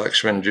Swami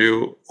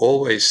Lakshmanju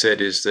always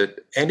said is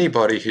that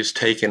anybody who's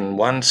taken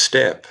one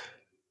step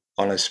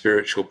on a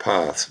spiritual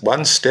path,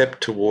 one step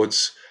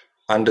towards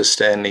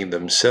understanding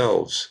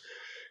themselves,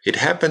 it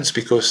happens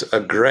because a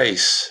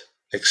grace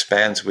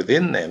expands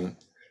within them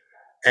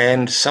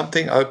and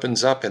something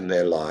opens up in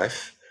their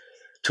life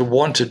to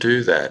want to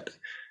do that.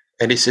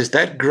 And he says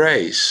that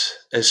grace,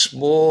 as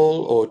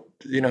small or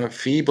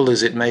feeble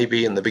as it may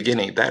be in the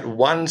beginning, that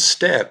one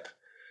step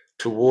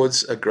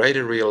towards a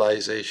greater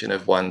realization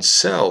of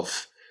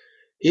oneself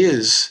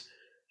is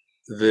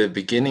the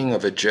beginning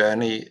of a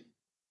journey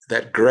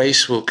that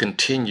grace will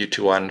continue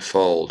to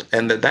unfold,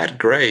 and that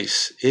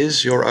grace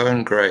is your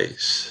own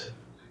grace.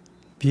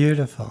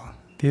 Beautiful,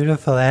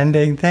 beautiful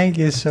ending. Thank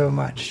you so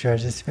much,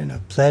 George. It's been a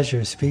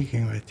pleasure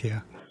speaking with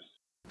you.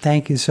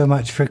 Thank you so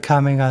much for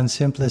coming on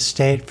Simplest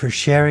State, for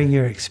sharing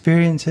your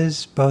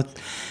experiences, both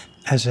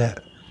as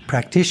a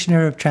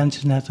practitioner of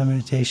transcendental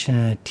meditation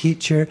and a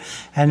teacher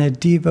and a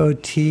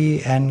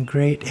devotee and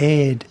great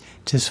aid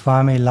to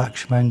Swami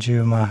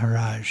Lakshmanju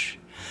Maharaj.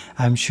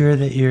 I'm sure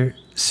that you're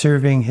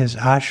serving his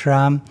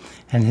ashram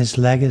and his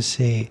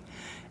legacy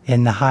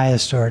in the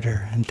highest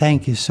order. And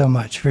thank you so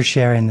much for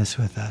sharing this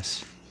with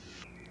us.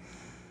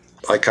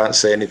 I can't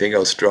say anything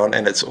else, John,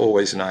 and it's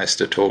always nice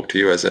to talk to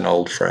you as an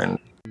old friend.